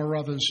injure them or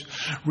others.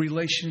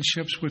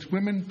 Relationships with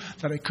women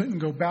that I couldn't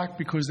go back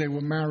because they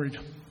were married.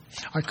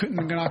 I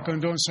couldn't knock on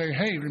the door and say,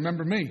 hey,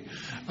 remember me.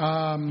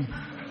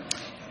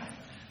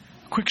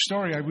 Quick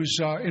story. I was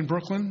in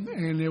Brooklyn,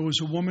 and there was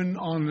a woman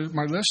on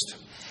my list,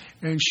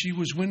 and she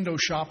was window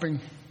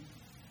shopping.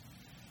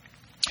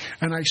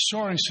 And I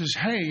saw her and says,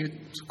 hey,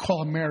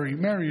 call her Mary.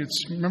 Mary,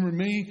 remember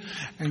me?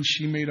 And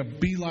she made a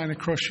beeline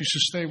across. She said,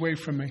 stay away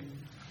from me.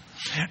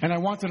 And I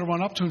wanted to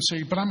run up to her and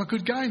say, but I'm a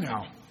good guy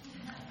now.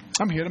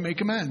 I'm here to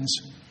make amends.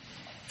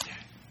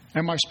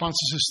 And my sponsor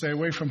said, stay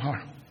away from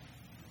her.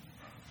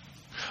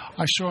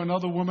 I saw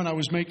another woman, I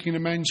was making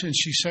amends, and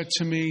she said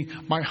to me,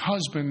 my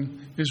husband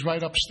is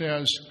right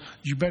upstairs.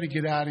 You better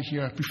get out of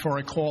here before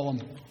I call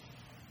him.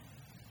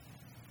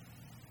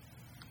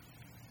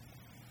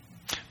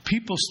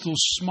 People still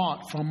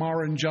smart from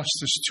our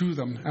injustice to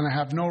them, and I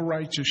have no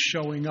right just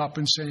showing up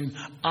and saying,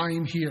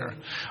 I'm here.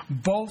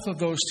 Both of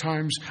those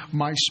times,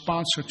 my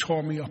sponsor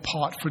tore me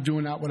apart for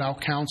doing that without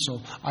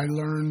counsel. I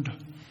learned.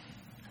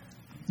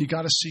 You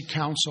got to seek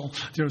counsel.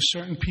 There are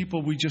certain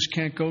people we just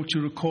can't go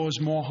to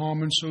cause more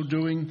harm in so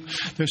doing.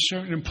 There's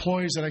certain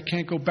employees that I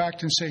can't go back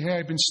to and say, hey,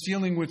 I've been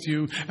stealing with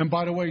you, and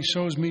by the way,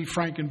 so is me,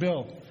 Frank, and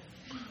Bill.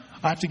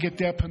 I have to get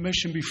their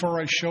permission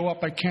before I show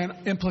up. I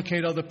can't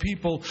implicate other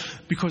people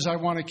because I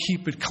want to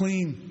keep it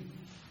clean.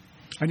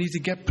 I need to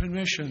get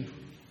permission.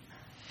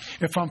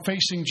 If I'm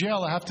facing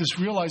jail, I have to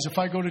realize if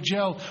I go to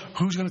jail,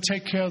 who's going to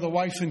take care of the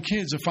wife and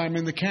kids if I'm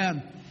in the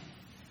can?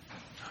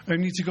 I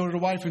need to go to the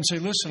wife and say,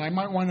 listen, I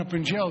might wind up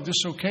in jail. Is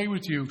this okay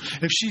with you?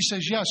 If she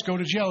says, yes, go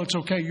to jail, it's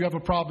okay. You have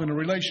a problem in a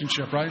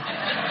relationship, right?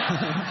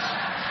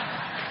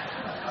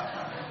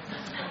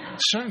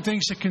 Certain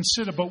things to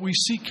consider, but we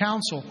seek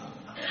counsel.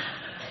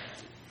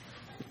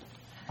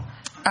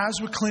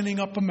 As we're cleaning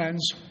up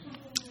amends,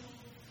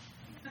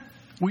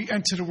 we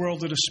enter the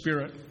world of the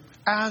Spirit.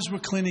 As we're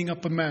cleaning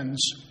up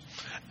amends.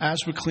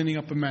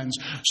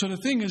 So the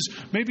thing is,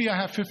 maybe I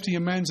have 50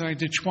 amends and I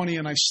did 20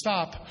 and I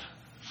stop.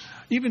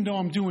 Even though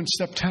I'm doing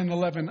step 10,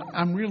 11,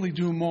 I'm really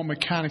doing more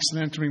mechanics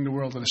than entering the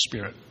world of the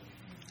Spirit.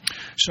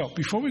 So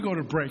before we go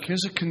to break,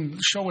 here's a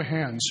show of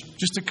hands,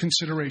 just a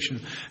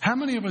consideration. How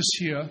many of us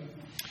here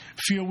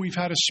feel we've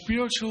had a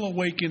spiritual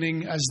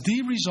awakening as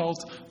the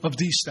result of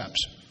these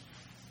steps?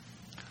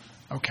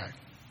 Okay.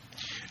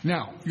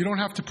 Now, you don't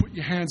have to put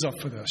your hands up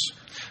for this.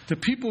 The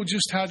people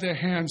just had their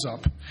hands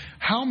up.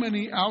 How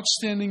many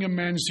outstanding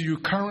amends do you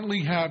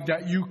currently have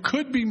that you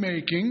could be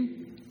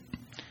making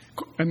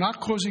and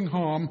not causing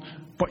harm,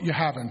 but you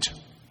haven't?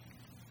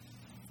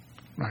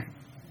 Right.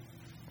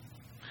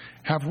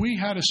 Have we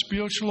had a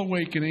spiritual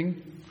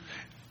awakening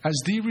as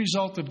the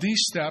result of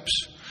these steps,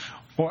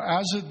 or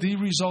as the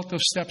result of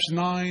steps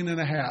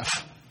 9.5,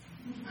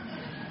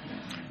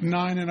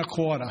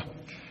 9.25.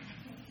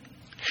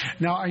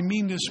 Now, I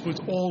mean this with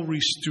all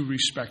due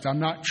respect. I'm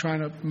not trying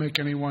to make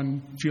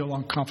anyone feel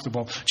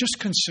uncomfortable. Just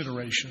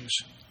considerations.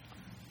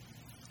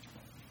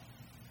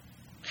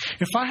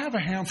 If I have a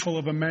handful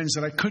of amends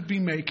that I could be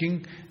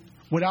making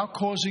without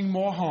causing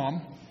more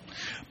harm,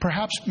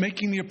 perhaps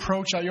making the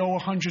approach, I owe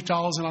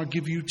 $100 and I'll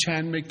give you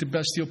 10, make the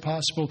best deal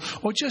possible,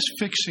 or just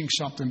fixing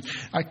something.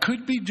 I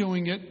could be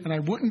doing it and I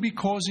wouldn't be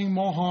causing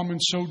more harm in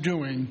so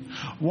doing.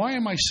 Why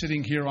am I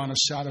sitting here on a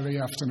Saturday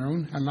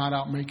afternoon and not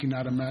out making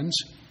that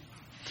amends?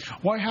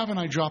 Why haven't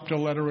I dropped a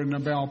letter in the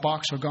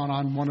mailbox or gone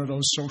on one of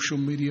those social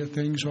media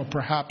things, or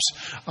perhaps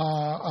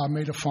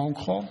made a phone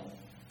call?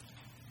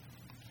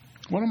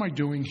 What am I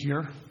doing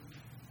here?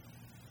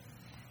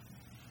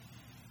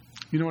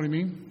 You know what I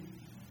mean?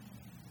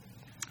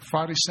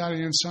 Friday,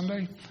 Saturday, and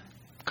Sunday,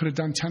 could have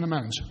done 10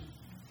 amends.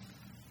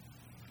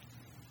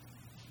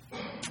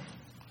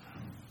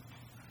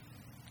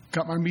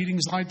 Got my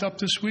meetings lined up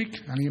this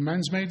week. Any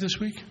amends made this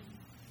week?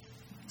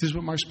 This is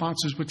what my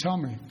sponsors would tell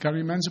me. Got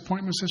any men's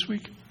appointments this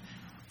week?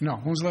 No.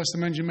 When was the last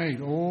amends you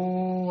made?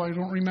 Oh, I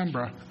don't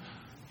remember.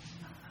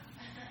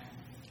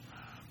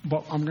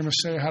 But I'm going to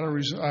say I had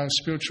a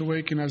spiritual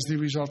awakening as the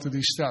result of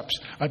these steps.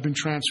 I've been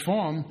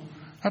transformed.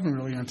 I haven't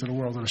really entered the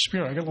world of the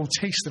Spirit. I got a little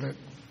taste of it.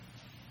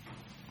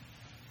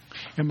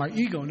 And my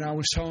ego now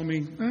was telling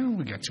me,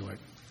 we'll get to it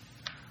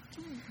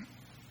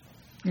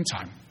in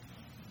time.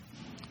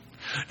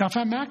 Now, if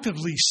I'm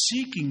actively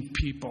seeking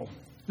people,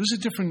 this is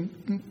the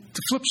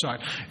flip side.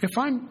 If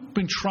I've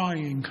been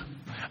trying,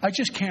 I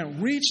just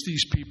can't reach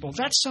these people,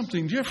 that's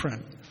something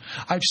different.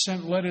 I've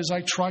sent letters,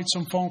 I tried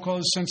some phone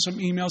calls, sent some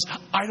emails.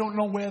 I don't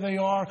know where they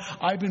are.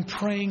 I've been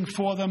praying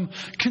for them.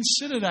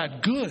 Consider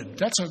that good.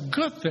 That's a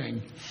good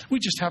thing. We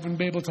just haven't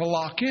been able to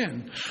lock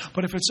in.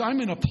 But if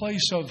I'm in a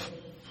place of,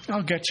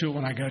 I'll get to it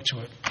when I get to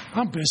it.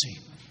 I'm busy.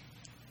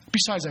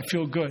 Besides, I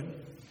feel good.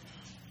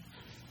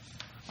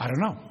 I don't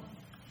know.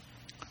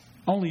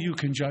 Only you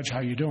can judge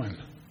how you're doing.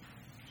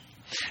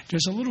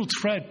 There's a little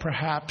thread,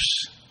 perhaps,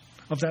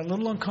 of that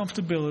little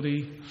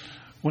uncomfortability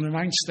when a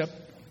 9-step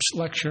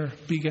lecture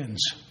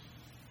begins.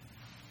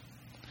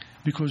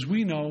 Because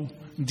we know,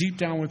 deep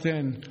down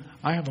within,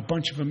 I have a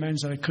bunch of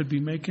amends that I could be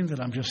making that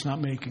I'm just not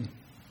making.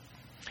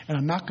 And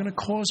I'm not going to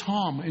cause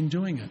harm in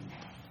doing it.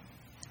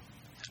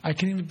 I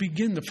can even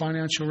begin the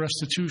financial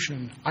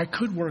restitution. I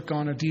could work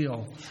on a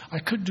deal. I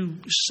could do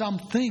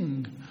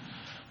something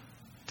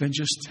than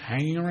just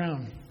hanging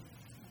around.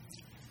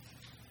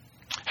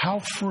 How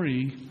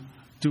free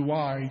do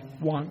I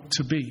want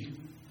to be?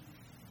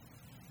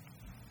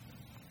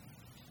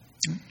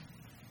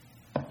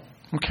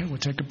 Okay, we'll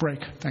take a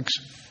break. Thanks.